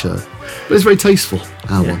one T-shirt. But it's very tasteful,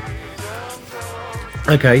 our one.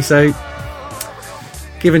 Okay, so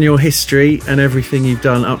given your history and everything you've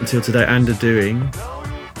done up until today and are doing,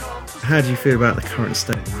 how do you feel about the current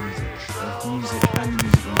state of music and the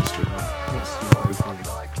music industry? What's your opinion?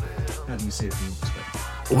 How do you see it from your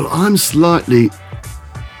perspective? Well, I'm slightly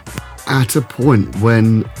at a point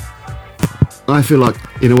when I feel like,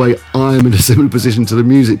 in a way, I'm in a similar position to the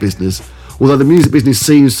music business. Although the music business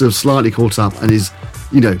seems to have slightly caught up and is,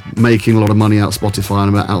 making a lot of money out of Spotify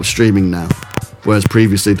and out streaming now. Whereas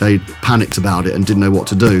previously they panicked about it and didn't know what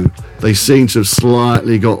to do. They seem to have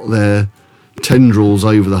slightly got their tendrils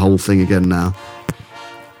over the whole thing again now.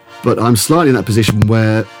 But I'm slightly in that position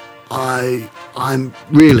where I'm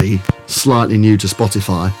really slightly new to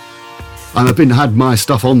Spotify. I've had my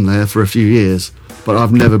stuff on there for a few years, but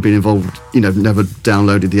I've never been involved, never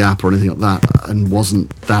downloaded the app or anything like that, and wasn't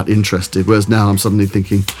that interested. Whereas now I'm suddenly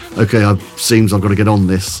thinking, okay, seems I've got to get on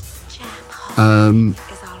this. And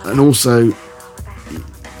also,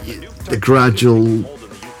 the gradual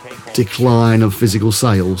decline of physical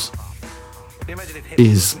sales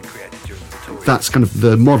that's kind of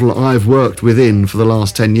the model I've worked within for the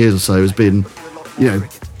last 10 years or so, has been,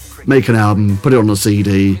 make an album, put it on a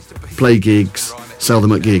CD, play gigs, sell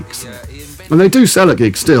them at gigs. And they do sell at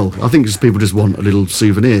gigs still. I think people just want a little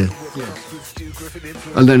souvenir.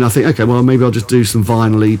 And then I think, okay, well, maybe I'll just do some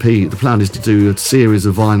vinyl EP. The plan is to do a series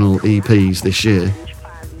of vinyl EPs this year.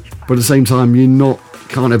 But at the same time,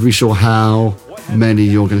 can't ever be sure how many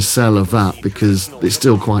you're going to sell of that, because it's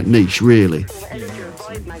still quite niche, really.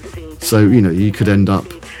 So, you could end up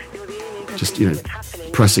just,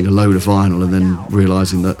 pressing a load of vinyl and then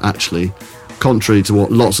realising that actually, contrary to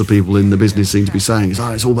what lots of people in the business seem to be saying,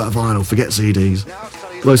 it's all about vinyl, forget CDs.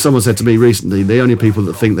 Although someone said to me recently, the only people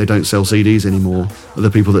that think they don't sell CDs anymore are the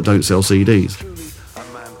people that don't sell CDs.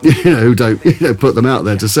 Who don't put them out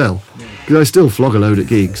there to sell. Because I still flog a load at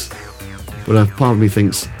gigs. But part of me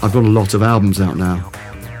thinks I've got a lot of albums out now.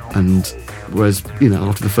 And whereas,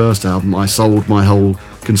 after the first album, I sold my whole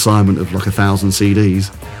consignment of like 1,000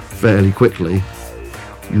 CDs fairly quickly.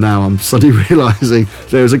 Now I'm suddenly realising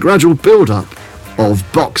there's a gradual build-up of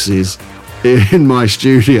boxes in my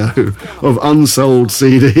studio of unsold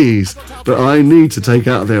CDs that I need to take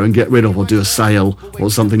out there and get rid of, or do a sale or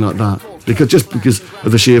something like that. Because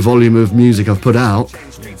of the sheer volume of music I've put out,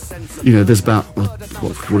 there's about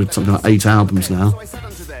something like 8 albums now.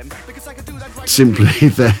 Simply,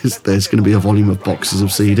 there's going to be a volume of boxes of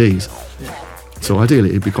CDs. So ideally,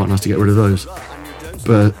 it'd be quite nice to get rid of those.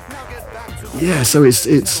 But yeah, so it's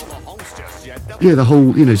the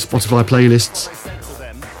whole Spotify playlists.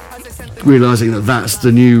 Realising that that's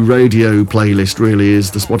the new radio playlist, really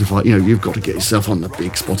is the Spotify. You've got to get yourself on the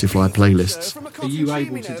big Spotify playlists. Are you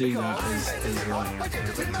able to do that as like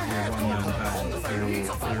one-man band,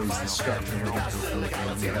 or is the structure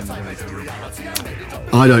of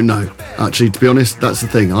it? I don't know. Actually, to be honest, that's the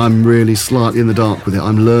thing. I'm really slightly in the dark with it.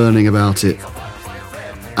 I'm learning about it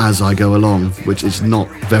as I go along, which is not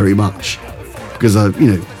very much. Because, I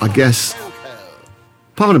guess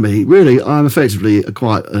part of me, really, I'm effectively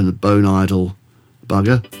quite a bone idle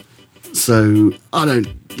bugger. So I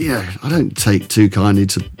don't take too kindly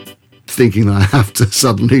to thinking that I have to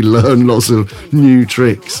suddenly learn lots of new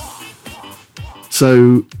tricks.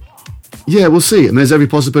 So, yeah, we'll see. And there's every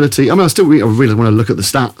possibility. I mean, I really want to look at the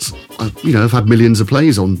stats. I've had millions of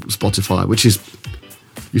plays on Spotify, which is,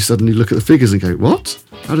 you suddenly look at the figures and go, what?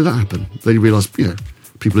 How did that happen? Then you realise,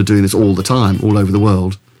 people are doing this all the time, all over the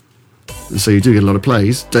world. And so you do get a lot of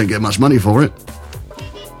plays, don't get much money for it.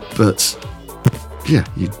 But, yeah,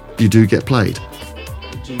 you do get played.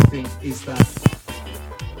 Do you think,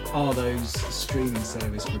 are those streaming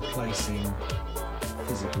services replacing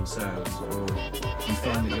physical sales, or do you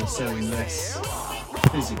find that you're selling less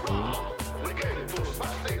physical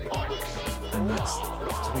and that's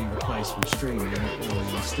to be replaced with streaming, or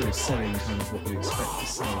are you still selling kind of what you expect to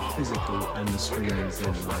sell physical and the streaming's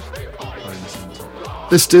then like bonus on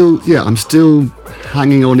top? I'm still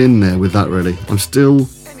hanging on in there with that, really. I'm still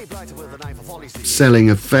selling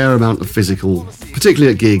a fair amount of physical,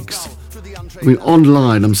 particularly at gigs. I mean,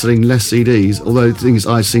 online I'm selling less CDs, although the thing is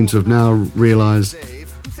I seem to have now realised,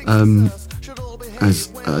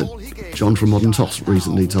 as John from Modern Toss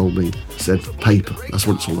recently told me, said paper, that's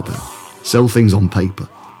what it's all about. Sell things on paper,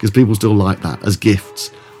 because people still like that as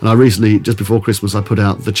gifts. And I recently, just before Christmas, I put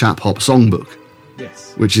out the Chap Hop Songbook,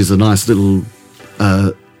 yes, which is a nice little,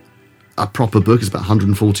 a proper book. It's about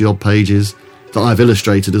 140 odd pages that I've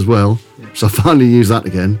illustrated as well. So I finally use that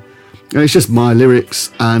again. And it's just my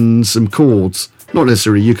lyrics and some chords, not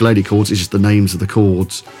necessarily ukulele chords, it's just the names of the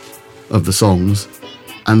chords of the songs.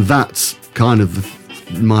 And that's kind of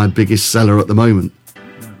my biggest seller at the moment,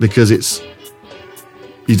 because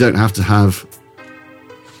you don't have to have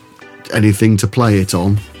anything to play it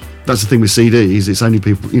on. That's the thing with CDs, it's only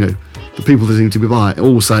people, the people that seem to be buying it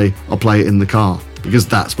all say, I'll play it in the car, because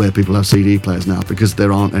that's where people have CD players now, because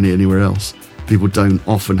there aren't any anywhere else. People don't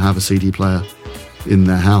often have a CD player in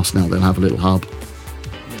their house now. They'll have a little hub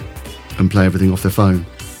and play everything off their phone.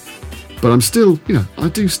 But I'm still, I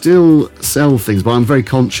do still sell things, but I'm very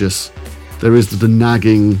conscious. There is the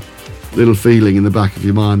nagging little feeling in the back of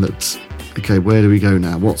your mind that's, okay, where do we go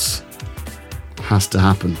now? What has to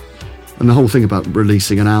happen? And the whole thing about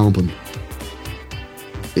releasing an album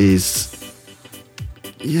is,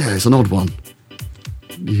 it's an odd one.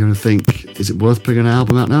 You're going to think, is it worth putting an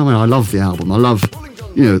album out now? I mean, I love the album. I love,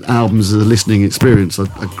 albums as a listening experience are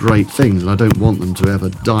great things, and I don't want them to ever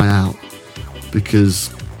die out,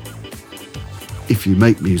 because if you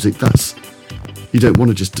make music, you don't want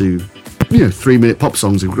to just do, 3-minute pop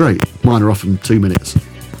songs are great. Mine are often 2 minutes.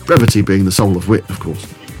 Brevity being the soul of wit, of course.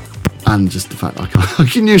 And just the fact I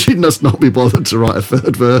can usually just not be bothered to write a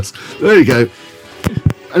third verse. There you go.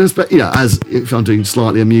 And as if I'm doing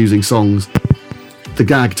slightly amusing songs, the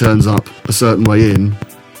gag turns up a certain way in,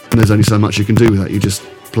 and there's only so much you can do with that. You just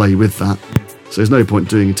play with that. So there's no point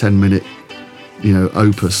doing a 10-minute,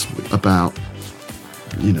 opus about,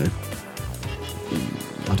 I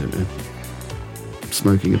don't know,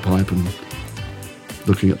 smoking a pipe and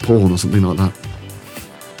looking at porn or something like that.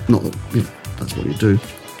 Not that, that's what you do.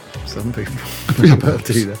 Some people Yeah,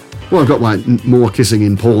 do that. Well, I've got my more kissing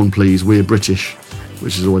in porn, please, we're British,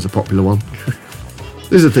 which is always a popular one.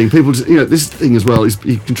 This is the thing, people just, this thing as well is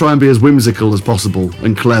you can try and be as whimsical as possible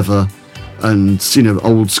and clever and,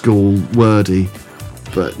 old school, wordy,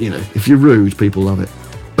 but, if you're rude, people love it.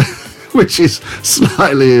 Which is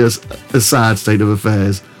slightly a sad state of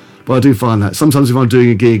affairs. But I do find that sometimes if I'm doing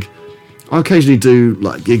a gig, I occasionally do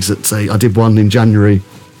like gigs that, say, I did one in January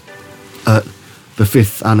at the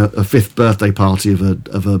fifth birthday party of a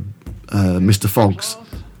Mr. Fogg's,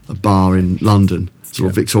 a bar in London, sort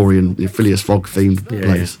of Victorian Phileas Fogg themed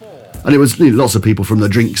place. And it was lots of people from the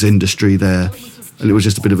drinks industry there, and it was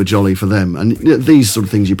just a bit of a jolly for them. And these sort of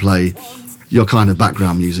things you play, your kind of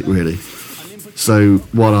background music, really. So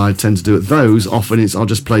what I tend to do at those often is I'll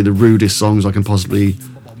just play the rudest songs I can possibly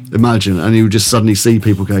imagine, and you just suddenly see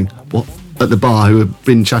people going, what, at the bar, who have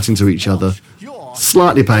been chatting to each other,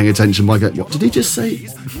 slightly paying attention by going, what did he just say?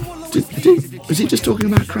 Was he just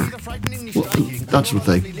talking about crack? What? That sort of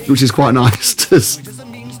thing, which is quite nice to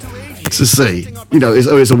see.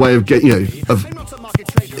 It's a way of of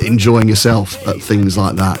enjoying yourself at things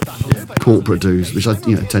like that. Corporate dues, which I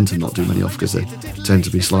tend to not do many of because they tend to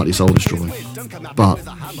be slightly soul destroying. But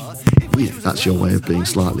that's your way of being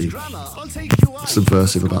slightly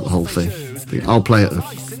subversive about the whole thing. I'll play it at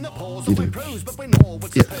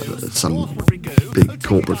some big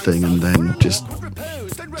corporate thing and then just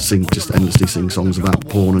endlessly sing songs about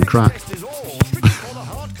porn and crack.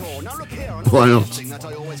 Why not?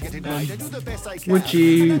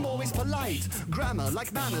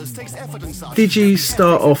 Did you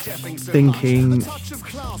start off thinking,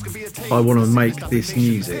 I want to make this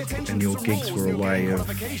music, and your gigs were a way of,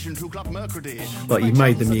 like, you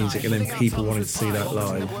made the music and then people wanted to see that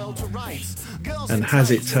live? And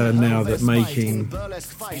has it turned now that making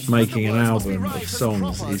an album of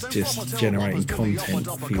songs is just generating content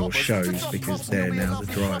for your shows because they're now the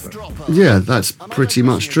driver? Yeah, that's pretty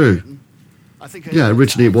much true. Yeah,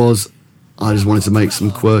 originally it was, I just wanted to make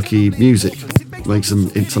some quirky music, make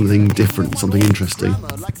something different, something interesting.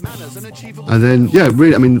 And then,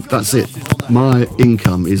 really, I mean, that's it. My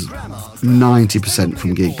income is 90%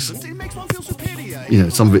 from gigs.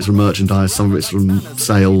 Some of it's from merchandise, some of it's from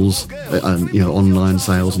sales, and online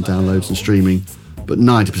sales and downloads and streaming. But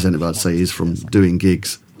 90% of it, I'd say, is from doing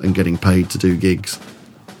gigs and getting paid to do gigs.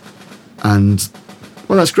 And,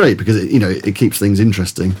 well, that's great because, it keeps things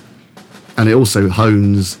interesting. And it also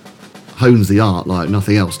hones the art like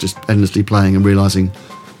nothing else, just endlessly playing and realising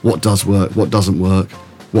what does work, what doesn't work,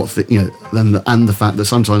 and the fact that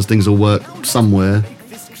sometimes things will work somewhere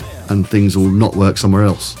and things will not work somewhere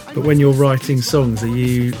else. But when you're writing songs, are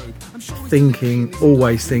you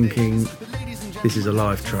always thinking, this is a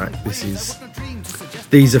live track,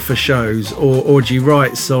 these are for shows, or do you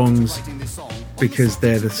write songs because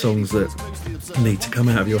they're the songs that need to come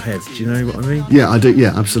out of your head? Do you know what I mean? Yeah, I do.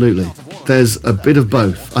 Yeah, absolutely. There's a bit of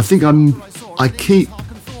both. I think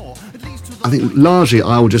largely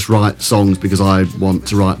I will just write songs because I want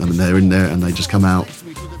to write them, and they're in there and they just come out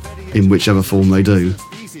in whichever form they do.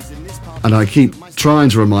 And I keep trying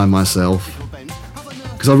to remind myself,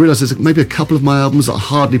 because I realise there's maybe a couple of my albums that I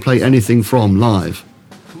hardly play anything from live,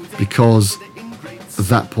 because at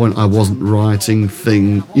that point I wasn't writing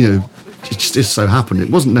it just so happened.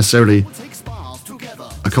 It wasn't necessarily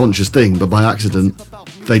a conscious thing, but by accident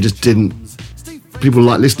they just didn't, people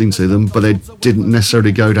like listening to them, but they didn't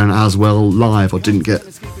necessarily go down as well live, or didn't get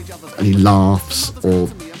any laughs, or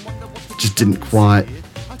just didn't quite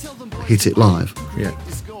hit it live. Yeah.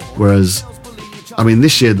 Whereas, I mean,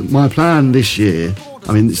 my plan this year,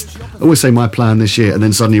 I always say my plan this year, and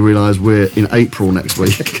then suddenly realise we're in April next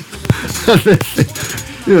week.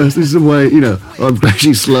 This is the way, I'm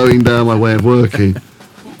actually slowing down my way of working.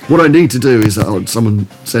 What I need to do is, someone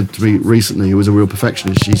said to me recently, who was a real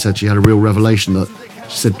perfectionist, she said she had a real revelation that,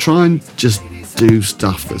 she said, try and just do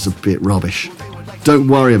stuff that's a bit rubbish. Don't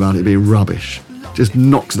worry about it being rubbish. Just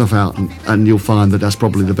knock stuff out, and you'll find that that's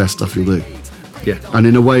probably the best stuff you'll do. Yeah. And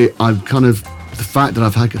in a way, the fact that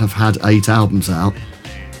I've had 8 albums out,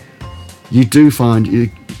 you do find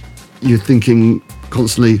you're thinking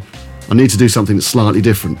constantly, I need to do something that's slightly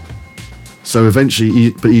different. So eventually,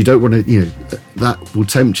 but you don't want to, that will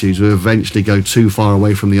tempt you to eventually go too far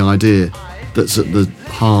away from the idea that's at the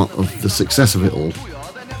heart of the success of it all.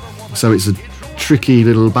 So it's a tricky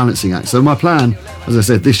little balancing act. So my plan, as I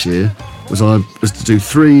said, this year was to do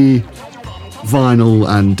 3 vinyl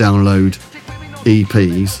and download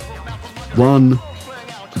EPs, 1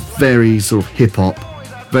 very sort of hip hop,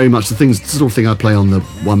 very much the sort of thing I play on the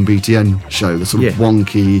 1BTN show, the sort of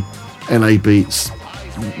wonky LA beats,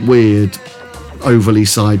 weird, overly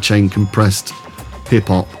sidechain compressed hip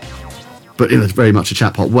hop, but in a very much a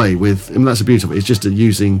chap hop way. That's the beauty of it. It's just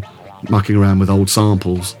mucking around with old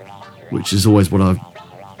samples, which is always one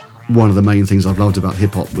of the main things I've loved about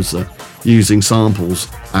hip hop, was using samples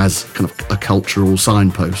as kind of a cultural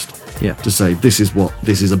signpost. Yeah. To say, this is what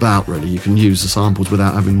this is about, really. You can use the samples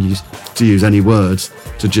without having to use any words,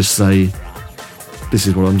 to just say, this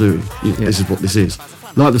is what I'm doing. This is what this is.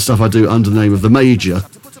 Like the stuff I do under the name of The Major,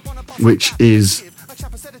 which is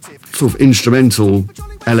sort of instrumental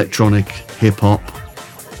electronic hip-hop,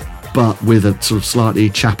 but with a sort of slightly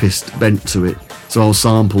chappist bent to it. So I'll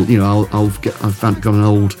sample, I've got an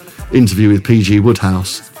old interview with PG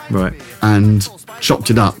Woodhouse, right, and chopped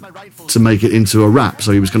it up to make it into a rap,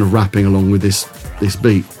 so he was kind of rapping along with this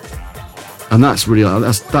beat, and that's really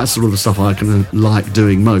that's sort of the stuff I kind of like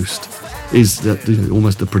doing most, is that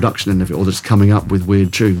almost the production end of it, or just coming up with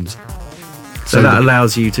weird tunes. So that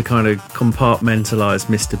allows you to kind of compartmentalise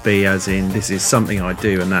Mr. B, as in, this is something I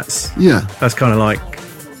do, and that's kind of like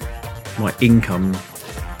my income.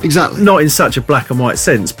 Exactly. Not in such a black and white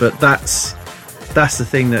sense, but that's the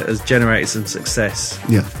thing that has generated some success.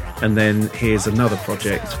 Yeah. And then here's another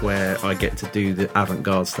project where I get to do the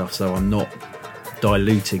avant-garde stuff, so I'm not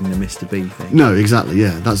diluting the Mr. B thing. No, exactly,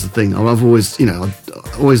 yeah, that's the thing. I've always,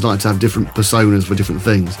 I've always liked to have different personas for different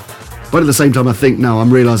things. But at the same time, I think now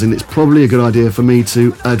I'm realising it's probably a good idea for me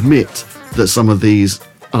to admit that some of these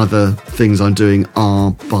other things I'm doing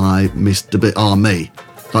are by Mr. B, are me.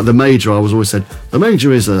 Like The Major, I was always said, The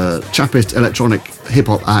Major is a Chappist electronic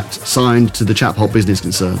hip-hop act signed to the Chap Hop Business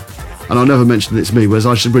Concern. And I'll never mention that it's me, whereas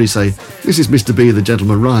I should really say, this is Mr. B the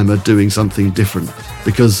Gentleman Rhymer doing something different.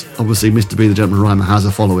 Because obviously Mr. B the Gentleman Rhymer has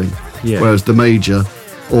a following. Yeah. Whereas The Major,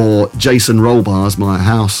 or Jason Rollbars, my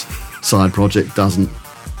house side project, doesn't.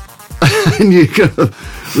 And you kind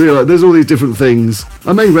of realise there's all these different things.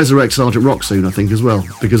 I may resurrect Sergeant Rock soon, I think, as well,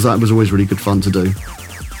 because that was always really good fun to do.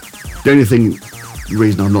 The only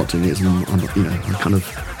reason I'm not doing it is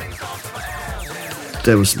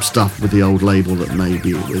there was some stuff with the old label that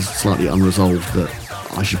maybe it was slightly unresolved, that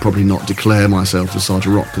I should probably not declare myself as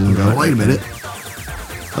Sergeant Rock and go, wait a minute.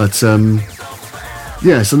 But so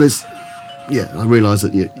I realise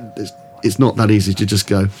that it's not that easy to just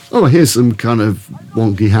go, oh, here's some kind of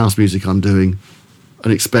wonky house music I'm doing,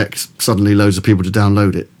 and expect suddenly loads of people to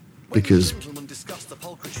download it. Because,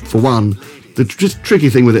 for one, the tricky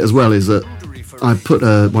thing with it as well is that I put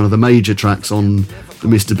one of the major tracks on the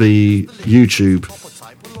Mr. B YouTube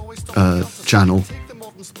channel,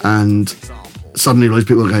 and suddenly loads of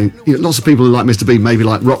people are going, lots of people who like Mr. B maybe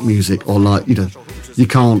like rock music, or like, you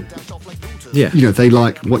can't Yeah. You know, they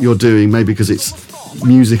like what you're doing, maybe because it's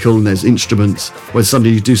musical and there's instruments, where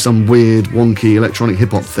suddenly you do some weird, wonky electronic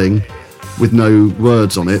hip-hop thing with no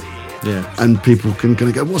words on it. Yeah. And people can kind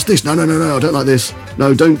of go, what's this? No, I don't like this.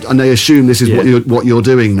 No, don't. And they assume this is what you're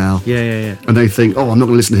doing now. Yeah. And they think, oh, I'm not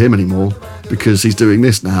going to listen to him anymore because he's doing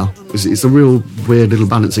this now. It's a real weird little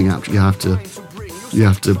balancing act you have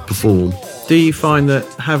to perform. Do you find that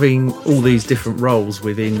having all these different roles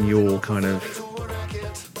within your kind of,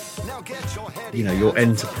 you know, your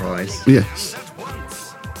enterprise, Yes.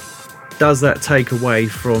 does that take away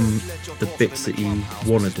from the bits that you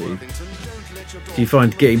want to do? Do you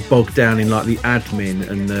find getting bogged down in like the admin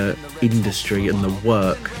and the industry and the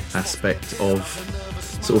work aspect of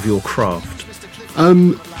sort of your craft?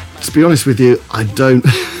 To be honest with you, I don't.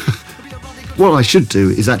 What I should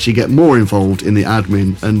do is actually get more involved in the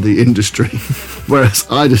admin and the industry, whereas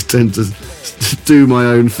I just tend to do my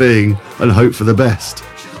own thing and hope for the best.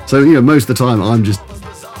 So, you know, most of the time I'm just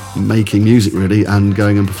making music really and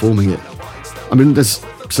going and performing it. I mean, there's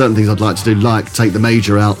certain things I'd like to do, like take the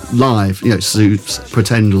major out live, you know, suits,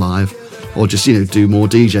 pretend live, or just, you know, do more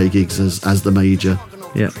DJ gigs as the major.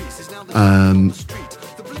 Yeah.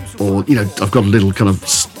 Or, you know, I've got a little kind of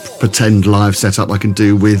pretend live setup I can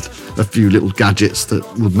do with a few little gadgets that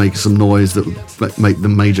would make some noise that would make the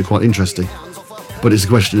major quite interesting. But it's a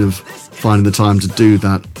question of finding the time to do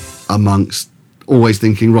that amongst always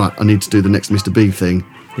thinking, right, I need to do the next Mr. B thing.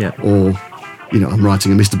 Yeah. Or, you know, I'm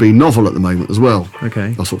writing a Mr. B novel at the moment as well.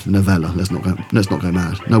 Okay. Or sort of novella. Let's not go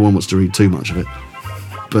mad. No one wants to read too much of it.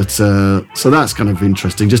 But so that's kind of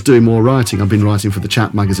interesting. Just doing more writing. I've been writing for the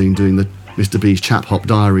Chap magazine, doing the Mr. B's Chap Hop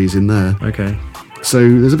diaries in there. Okay. So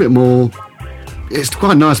there's a bit more. It's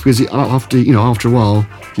quite nice because after a while,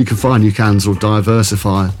 you can sort of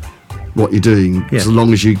diversify what you're doing, as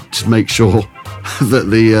long as you just make sure that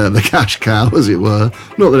the cash cow, as it were,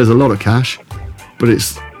 not that there's a lot of cash, but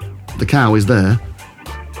it's the cow is there,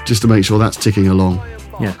 just to make sure that's ticking along.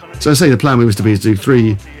 Yeah. So I say the plan was to do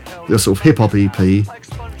 3 sort of hip hop EP,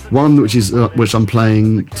 one which I'm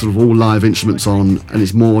playing sort of all live instruments on, and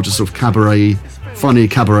it's more just sort of funny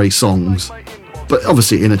cabaret songs, but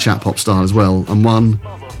obviously in a chap hop style as well, and one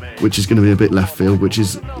which is going to be a bit left field, which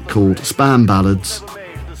is called Spam Ballads,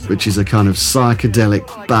 which is a kind of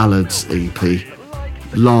psychedelic ballads EP,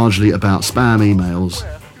 largely about spam emails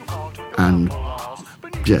and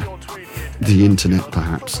the internet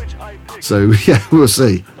perhaps. So we'll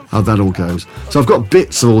see how that all goes. So I've got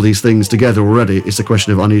bits of all these things together already. It's a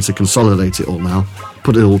question of I need to consolidate it all now,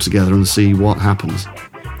 put it all together and see what happens.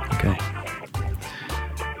 Okay.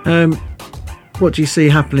 What do you see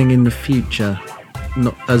happening in the future?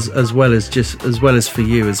 Not as well as for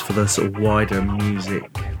you as for the sort of wider music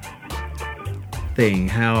thing.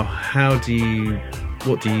 What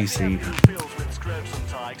do you see happening?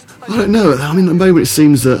 I don't know. I mean, at the moment it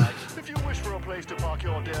seems that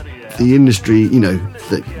the industry, you know,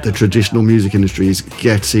 the traditional music industry is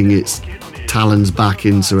getting its talons back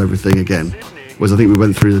into everything again. Whereas I think we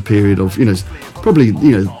went through the period of, you know, probably,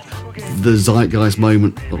 you know, the zeitgeist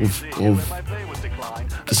moment of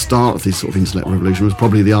the start of this sort of internet revolution was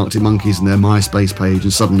probably the Arctic Monkeys and their MySpace page,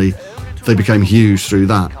 and suddenly they became huge through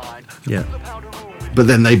that. Yeah. But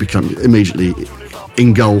then they become immediately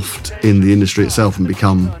engulfed in the industry itself and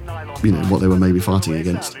become, you know, what they were maybe fighting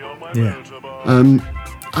against. Yeah. I mean,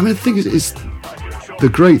 I think it's the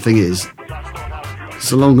great thing is,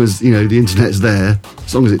 so long as, you know, the internet's there,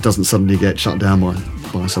 as long as it doesn't suddenly get shut down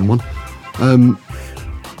by someone,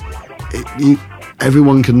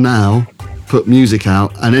 everyone can now put music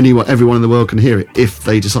out, and everyone in the world can hear it if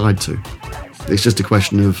they decide to. It's just a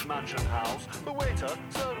question of,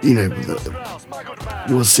 you know,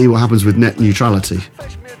 we'll see what happens with net neutrality,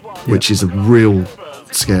 which is a real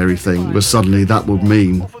scary thing, where suddenly that would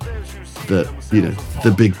mean that, you know,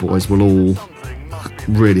 the big boys will all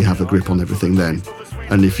really have a grip on everything then.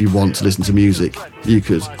 And if you want to listen to music, you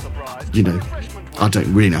could, you know, I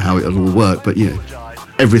don't really know how it'll all work, but, you know,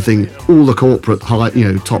 everything, all the corporate,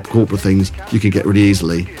 top corporate things, you can get really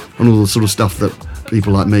easily, and all the sort of stuff that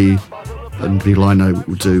people like me and people I know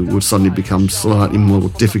would suddenly become slightly more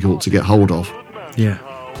difficult to get hold of. Yeah.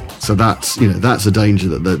 So that's, you know, that's a danger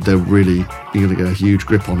that they're really going to get a huge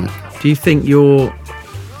grip on it. Do you think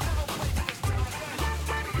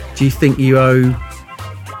you owe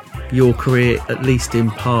your career, at least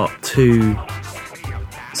in part, to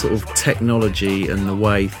sort of technology and the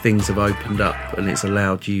way things have opened up, and it's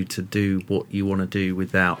allowed you to do what you want to do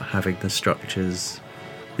without having the structures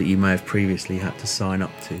that you may have previously had to sign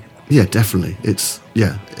up to? Yeah, definitely.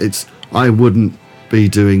 I wouldn't be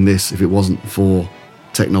doing this if it wasn't for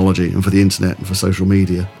technology and for the internet and for social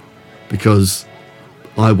media, because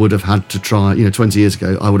I would have had to try, 20 years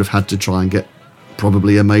ago, I would have had to try and get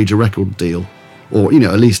probably a major record deal, or,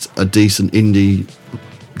 at least a decent indie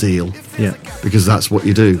deal. Yeah. Because that's what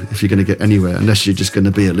you do if you're going to get anywhere, unless you're just going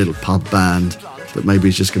to be a little pub band that maybe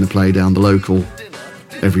is just going to play down the local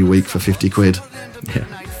every week for 50 quid. Yeah.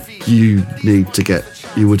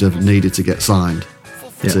 You would have needed to get signed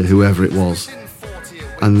to whoever it was.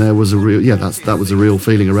 And there was a real, that was a real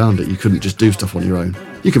feeling around it. You couldn't just do stuff on your own.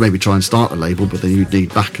 You could maybe try and start a label, but then you'd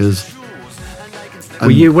need backers.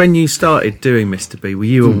 When you started doing Mr. B, were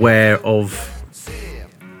you aware of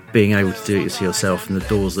being able to do it yourself and the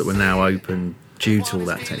doors that were now open due to all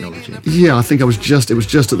that technology? Yeah, I think it was just at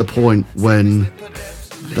the point when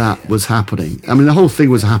that was happening. I mean, the whole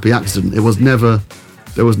thing was a happy accident. There was never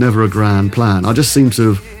a grand plan. I just seemed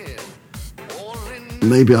to have,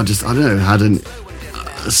 maybe I don't know, had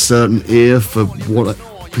a certain ear for what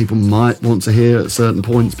people might want to hear at certain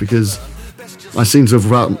points, because I seem to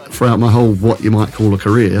have, throughout my whole, what you might call a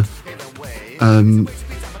career,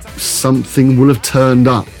 something will have turned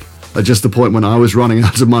up at just the point when I was running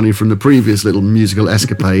out of money from the previous little musical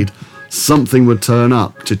escapade. Something would turn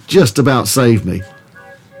up to just about save me.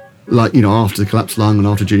 Like, after the Collapsed Lung and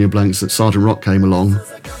after Junior Blanks, that Sergeant Rock came along,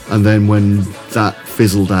 and then when that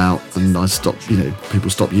fizzled out and I stopped, people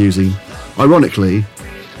stopped using, ironically,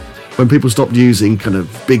 when people stopped using kind of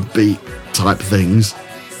big beat type things,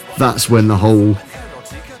 that's when the whole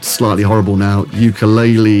slightly horrible now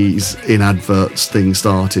ukuleles in adverts thing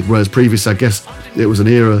started. Whereas previously, I guess it was an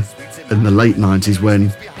era in the late 90s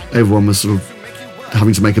when everyone was sort of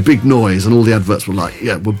having to make a big noise and all the adverts were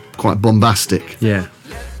were quite bombastic. Yeah.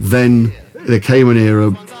 Then there came an era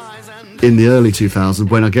in the early 2000s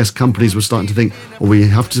when I guess companies were starting to think, we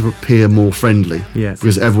have to appear more friendly,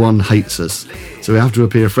 because everyone hates us, so we have to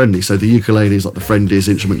appear friendly. So the ukulele is like the friendliest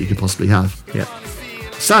instrument you could possibly have. Yeah.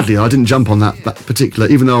 Sadly, I didn't jump on that particular,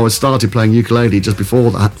 even though I started playing ukulele just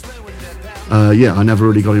before that. I never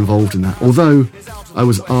really got involved in that. Although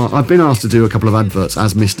I've been asked to do a couple of adverts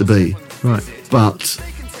as Mr. B, right? But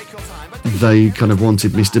they kind of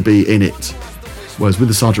wanted Mr. B in it. Whereas with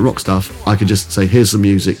the Sergeant Rock stuff, I could just say, here's some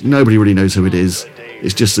music. Nobody really knows who it is.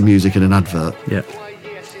 It's just some music in an advert. Yeah.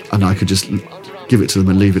 And I could just give it to them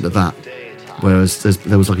and leave it at that. Whereas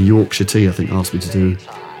there was like a Yorkshire Tea, I think, asked me to do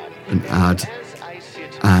an ad.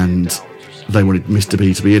 And they wanted Mr.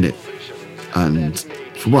 B to be in it. And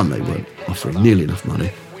for one, they weren't offering nearly enough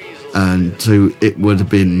money. And two, that would have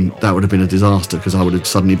been a disaster, because I would have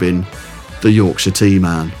suddenly been the Yorkshire Tea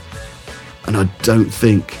man. And I don't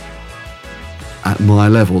think at my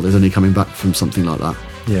level there's any coming back from something like that.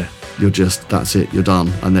 Yeah. That's it, you're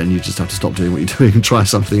done. And then you just have to stop doing what you're doing and try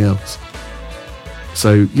something else.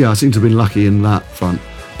 So, I seem to have been lucky in that front.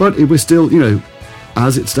 But it was still,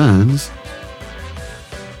 as it stands,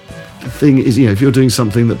 the thing is, if you're doing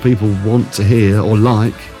something that people want to hear or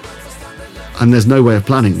like, and there's no way of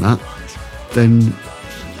planning that, then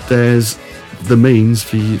there's the means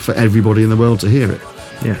for everybody in the world to hear it.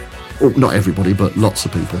 Yeah. Or not everybody, but lots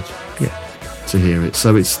of people. Yeah. To hear it.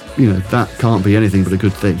 So it's, that can't be anything but a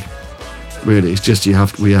good thing. Really, it's just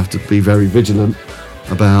we have to be very vigilant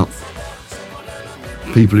about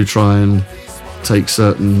people who try and take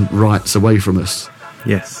certain rights away from us.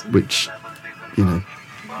 Yes. Which,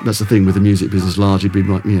 that's the thing with the music business largely been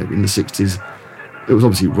like, in the 60s, it was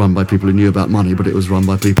obviously run by people who knew about money, but it was run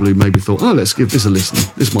by people who maybe thought, let's give this a listen.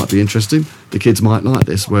 This might be interesting. The kids might like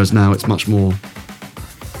this. Whereas now it's much more,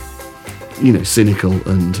 cynical,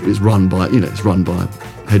 and it's run by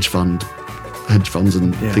hedge funds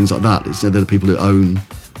and things like that. They're the people who own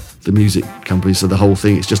the music companies, so the whole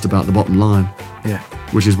thing is just about the bottom line. Yeah.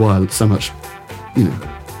 Which is why so much,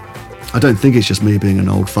 I don't think it's just me being an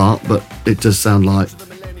old fart, but it does sound like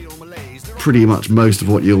pretty much most of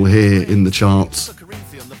what you'll hear in the charts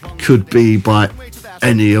could be by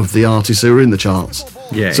any of the artists who are in the charts.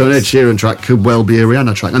 Yeah. So an Ed Sheeran track could well be a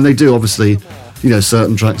Rihanna track, and they do obviously.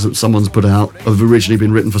 Certain tracks that someone's put out have originally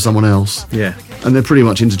been written for someone else. Yeah. And they're pretty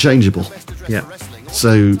much interchangeable. Yeah.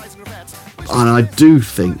 So, and I do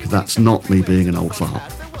think that's not me being an old fart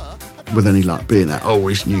with any luck, being that,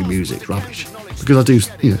 it's new music, rubbish. Because I do,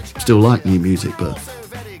 still like new music, but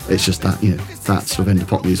it's just that, that sort of end of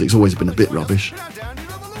pop music's always been a bit rubbish.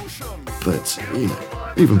 But,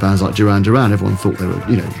 even bands like Duran Duran, everyone thought they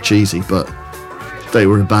were, cheesy, but they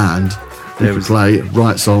were a band. They could play,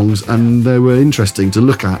 write songs, and they were interesting to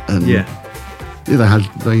look at, and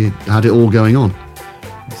they had it all going on.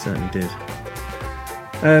 They certainly did.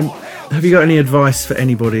 Have you got any advice for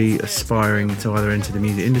anybody aspiring to either enter the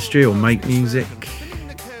music industry or make music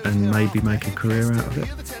and maybe make a career out of it?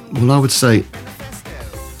 Well, I would say,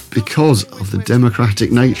 because of the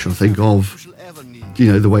democratic nature, I think, of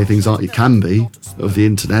the way things are, it can be, of the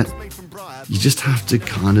internet. You just have to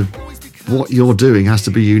kind of, what you're doing has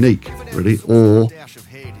to be unique, really, or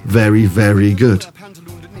very, very good.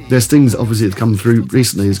 There's things, obviously, that come through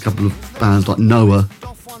recently. There's a couple of bands like Noah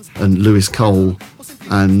and Lewis Cole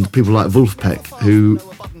and people like Wolfpack who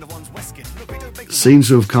seem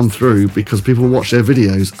to have come through because people watch their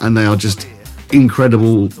videos and they are just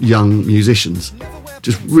incredible young musicians,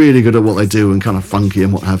 just really good at what they do and kind of funky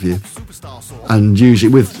and what have you. And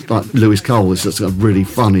usually with like Lewis Cole, it's just really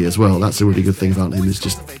funny as well. That's a really good thing about him. It's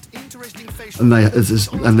just, and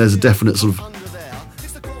there's a definite sort of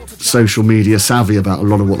social media savvy about a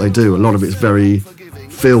lot of what they do. A lot of it's very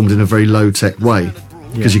filmed in a very low tech way,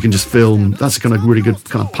 because you can just film. That's a kind of really good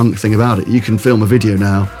kind of punk thing about it. You can film a video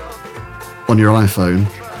now on your iPhone,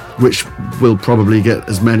 which will probably get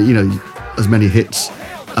as many hits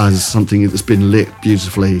as something that's been lit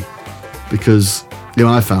beautifully. Because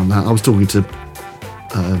I found that I was talking to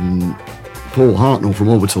Paul Hartnell from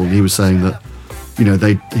Orbital, and he was saying that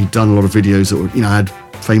he'd done a lot of videos that were had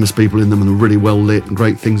famous people in them and were really well lit and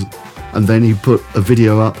great things. And then he put a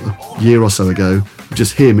video up a year or so ago,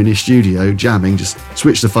 just him in his studio jamming, just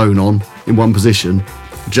switched the phone on in one position,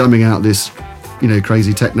 jamming out this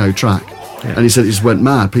crazy techno track. And he said it just went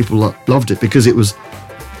mad. People loved it because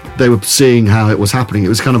they were seeing how it was happening. It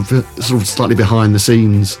was kind of sort of slightly behind the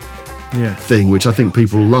scenes thing, which I think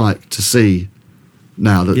people like to see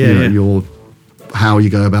now, that you're how you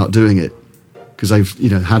go about doing it, because they've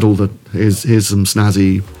had all the here's some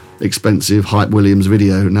snazzy, expensive Hype Williams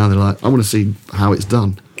video, and now they're like, I want to see how it's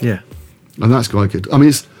done. Yeah, and that's quite good. I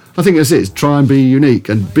mean, I think that's it. It's try and be unique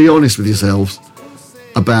and be honest with yourselves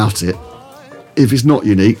about it. If it's not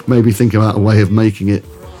unique, maybe think about a way of making it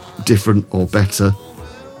different or better.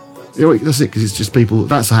 That's it, because it's just people.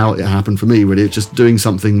 That's how it happened for me, really. It's just doing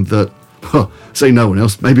something that, say no one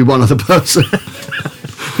else, maybe one other person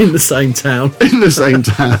in the same town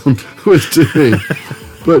was doing.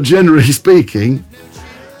 But generally speaking,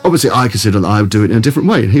 obviously I consider that I would do it in a different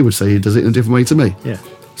way, and he would say he does it in a different way to me. Yeah.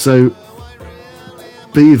 So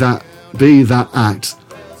be that act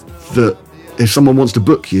that if someone wants to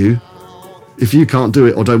book you, if you can't do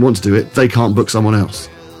it or don't want to do it, they can't book someone else.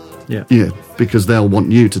 Yeah. Because they'll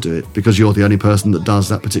want you to do it, because you're the only person that does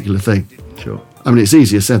that particular thing. Sure. I mean, it's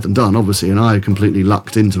easier said than done, obviously, and I completely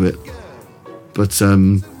lucked into it. But,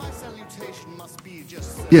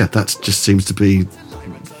 that just seems to be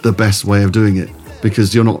the best way of doing it,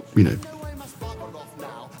 because you're not,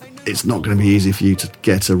 it's not going to be easy for you to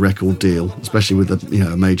get a record deal, especially with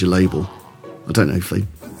a major label. I don't know if it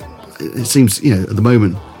seems, at the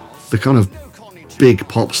moment, the kind of big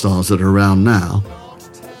pop stars that are around now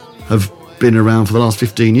have been around for the last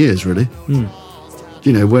 15 years, really.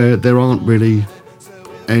 Where there aren't really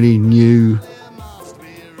any new...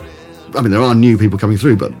 I mean, there are new people coming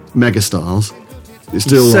through, but megastars. It's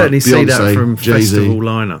still you certainly see Beyonce, that from Jay-Z. festival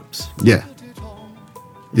lineups. Yeah.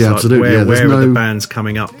 It's Absolutely. Where are the bands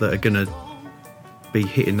coming up that are going to be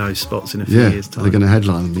hitting those spots in a few years' time? They're going to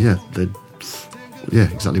headline them.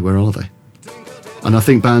 Exactly. Where are they? And I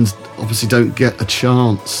think bands obviously don't get a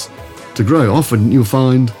chance to grow. Often you'll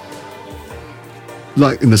find,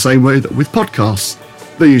 like in the same way that with podcasts,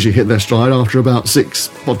 they usually hit their stride after about 6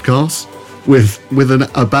 podcasts. With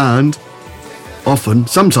a band,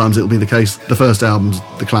 sometimes it'll be the case, the first album's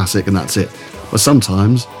the classic and that's it. But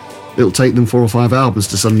sometimes it'll take them 4 or 5 albums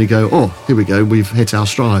to suddenly go, oh, here we go, we've hit our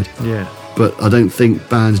stride. Yeah. But I don't think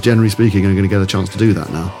bands, generally speaking, are going to get a chance to do that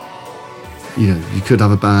now. You could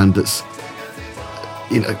have a band that's,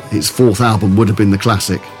 its 4th album would have been the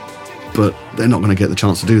classic, but they're not going to get the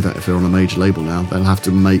chance to do that if they're on a major label now. They'll have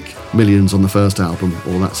to make millions on the first album,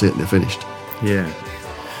 or that's it, they're finished. Yeah.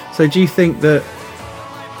 So do you think that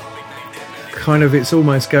kind of it's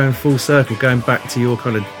almost going full circle, going back to your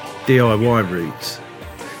kind of DIY roots,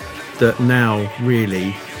 that now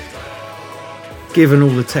really, given all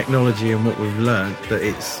the technology and what we've learned, that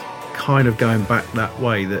it's kind of going back that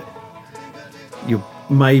way, that you're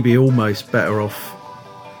maybe almost better off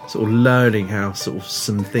sort of learning how sort of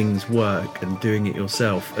some things work and doing it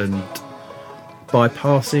yourself and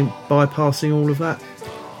bypassing all of that?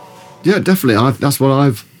 Yeah, definitely. That's what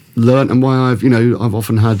I've learnt, and why I've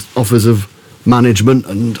often had offers of management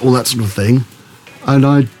and all that sort of thing, and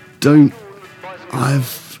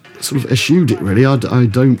I've sort of eschewed it, really. I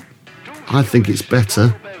think it's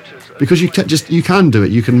better because you can do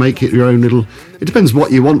it. You can make it your own little. It depends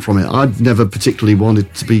what you want from it. I'd never particularly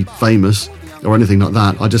wanted to be famous or anything like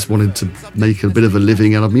that. I just wanted to make a bit of a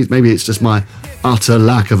living out of music. Maybe it's just my utter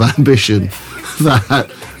lack of ambition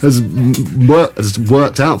that has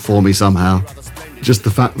worked out for me somehow. Just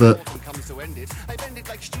the fact that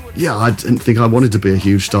yeah, I didn't think I wanted to be a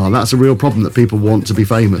huge star. That's a real problem, that people want to be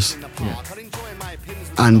famous. Yeah.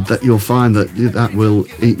 And that you'll find that will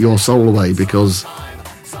eat your soul away, because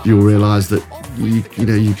you'll realise that you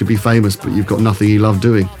could be famous but you've got nothing you love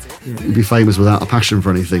doing. You'd be famous without a passion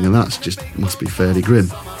for anything, and that's just must be fairly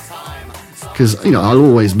grim. Because I'll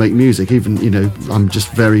always make music, even I'm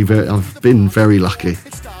just I've been very lucky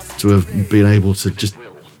to have been able to just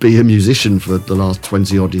be a musician for the last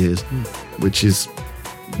 20 odd years, which is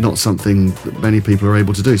not something that many people are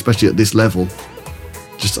able to do, especially at this level.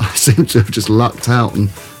 I seem to have just lucked out and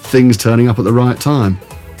things turning up at the right time.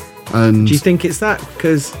 And do you think it's that?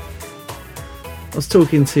 Because I was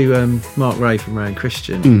talking to Mark Ray from Ray and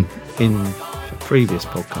Christian in a previous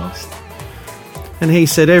podcast, and he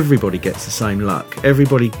said everybody gets the same luck.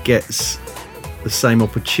 Everybody gets the same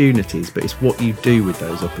opportunities, but it's what you do with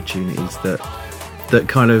those opportunities that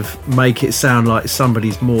kind of make it sound like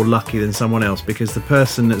somebody's more lucky than someone else, because the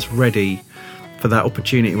person that's ready for that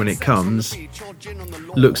opportunity when it comes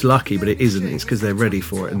looks lucky, but it isn't. It's because they're ready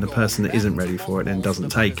for it, and the person that isn't ready for it then doesn't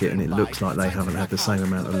take it, and it looks like they haven't had the same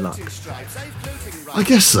amount of luck. I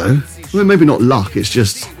guess so. Well, maybe not luck, it's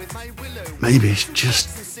just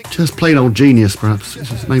plain old genius,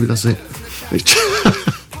 perhaps. Maybe that's it.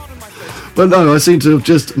 But no, I seem to have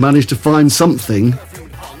just managed to find something.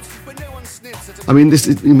 I mean,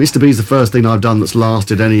 Mr. B's the first thing I've done that's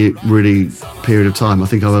lasted any really period of time. I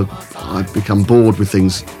think I've become bored with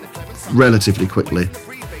things relatively quickly.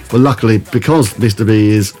 But luckily, because Mr. B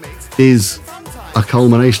is a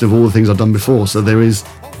culmination of all the things I've done before, so there's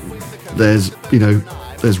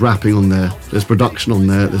rapping on there, there's production on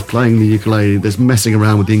there, there's playing the ukulele, there's messing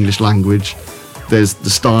around with the English language, there's the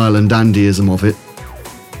style and dandyism of it,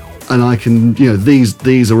 and I can,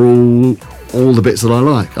 these are all the bits that I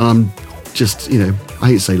like. I'm just, I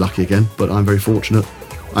hate to say lucky again, but I'm very fortunate.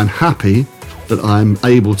 I'm happy that I'm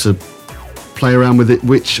able to play around with it,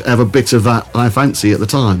 whichever bit of that I fancy at the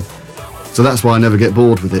time. So that's why I never get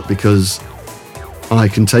bored with it, because I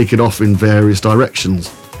can take it off in various directions.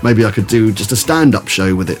 Maybe I could do just a stand-up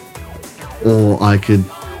show with it, or I could,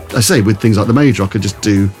 with things like the Major, I could just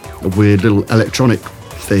do a weird little electronic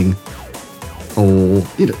thing, or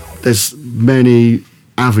there's many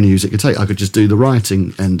avenues it could take. I could just do the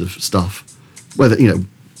writing end of stuff, whether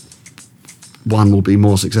one will be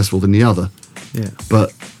more successful than the other. Yeah.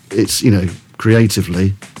 But it's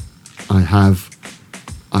creatively, I've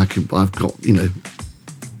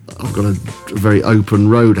got a very open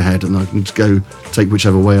road ahead, and I can just go take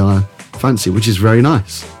whichever way I fancy, which is very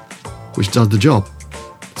nice, which does the job.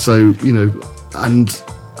 So and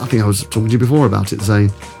I think I was talking to you before about it,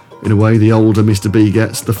 saying in a way the older Mr. B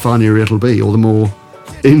gets, the funnier it'll be, or the more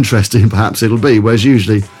interesting perhaps it'll be. Whereas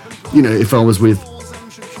usually, if I was with,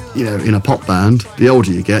 in a pop band, the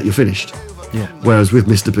older you get, you're finished. Yeah. Whereas with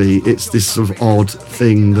Mr. B, it's this sort of odd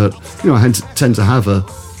thing that I tend to have a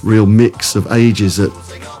real mix of ages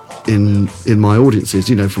in my audiences.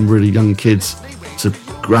 From really young kids to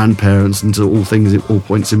grandparents and to all things, all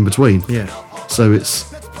points in between. Yeah. So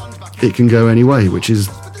it can go any way, which is.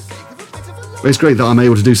 It's great that I'm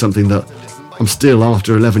able to do something that I'm still,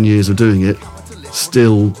 after 11 years of doing it,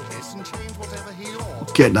 still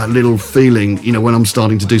get that little feeling, when I'm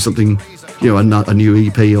starting to do something, a new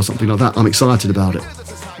EP or something like that. I'm excited about it.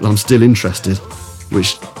 And I'm still interested,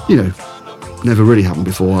 which, never really happened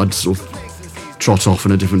before. I'd sort of trot off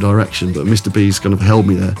in a different direction, but Mr. B's kind of held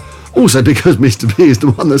me there. Also because Mr. B is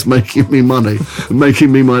the one that's making me money and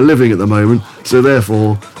making me my living at the moment. So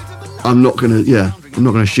therefore, I'm not going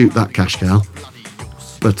to shoot that cash cow.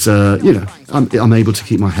 But, I'm able to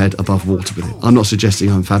keep my head above water with it. I'm not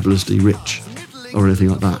suggesting I'm fabulously rich or anything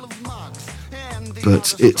like that.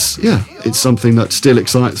 But it's something that still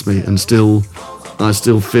excites me, and I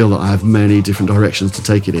still feel that I have many different directions to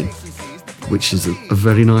take it in, which is a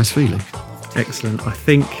very nice feeling. Excellent. I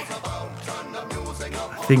think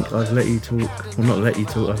I've let you talk. Well, not let you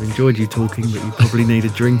talk. I've enjoyed you talking, but you probably need a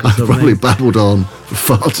drink or I've something. probably babbled on for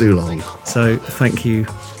far too long. So thank you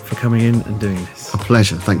for coming in and doing this. A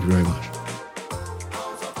pleasure. Thank you very much.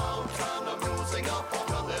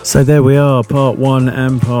 So there we are, part 1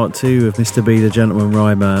 and part 2 of Mr. B the Gentleman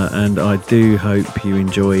Rhymer, and I do hope you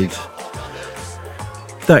enjoyed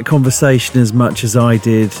that conversation as much as I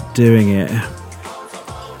did doing it.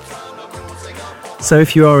 So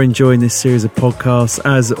if you are enjoying this series of podcasts,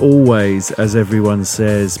 as always, as everyone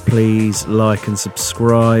says, please like and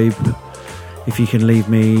subscribe. If you can leave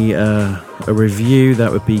me a review,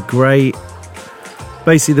 that would be great.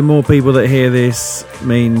 Basically, the more people that hear this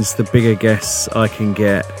means the bigger guests I can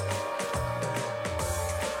get.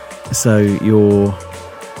 So your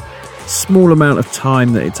small amount of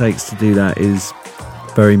time that it takes to do that is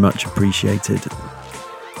Very much appreciated.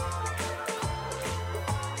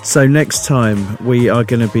 So next time we are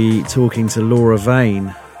going to be talking to Laura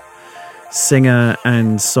Vane, singer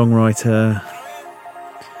and songwriter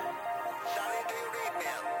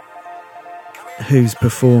who's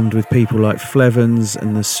performed with people like Flevens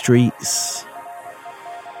and The Streets.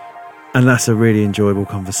 And that's a really enjoyable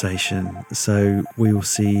conversation. So we will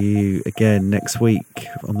see you again next week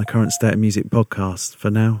on the Current State of Music podcast. For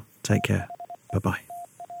now, take care. Bye-bye.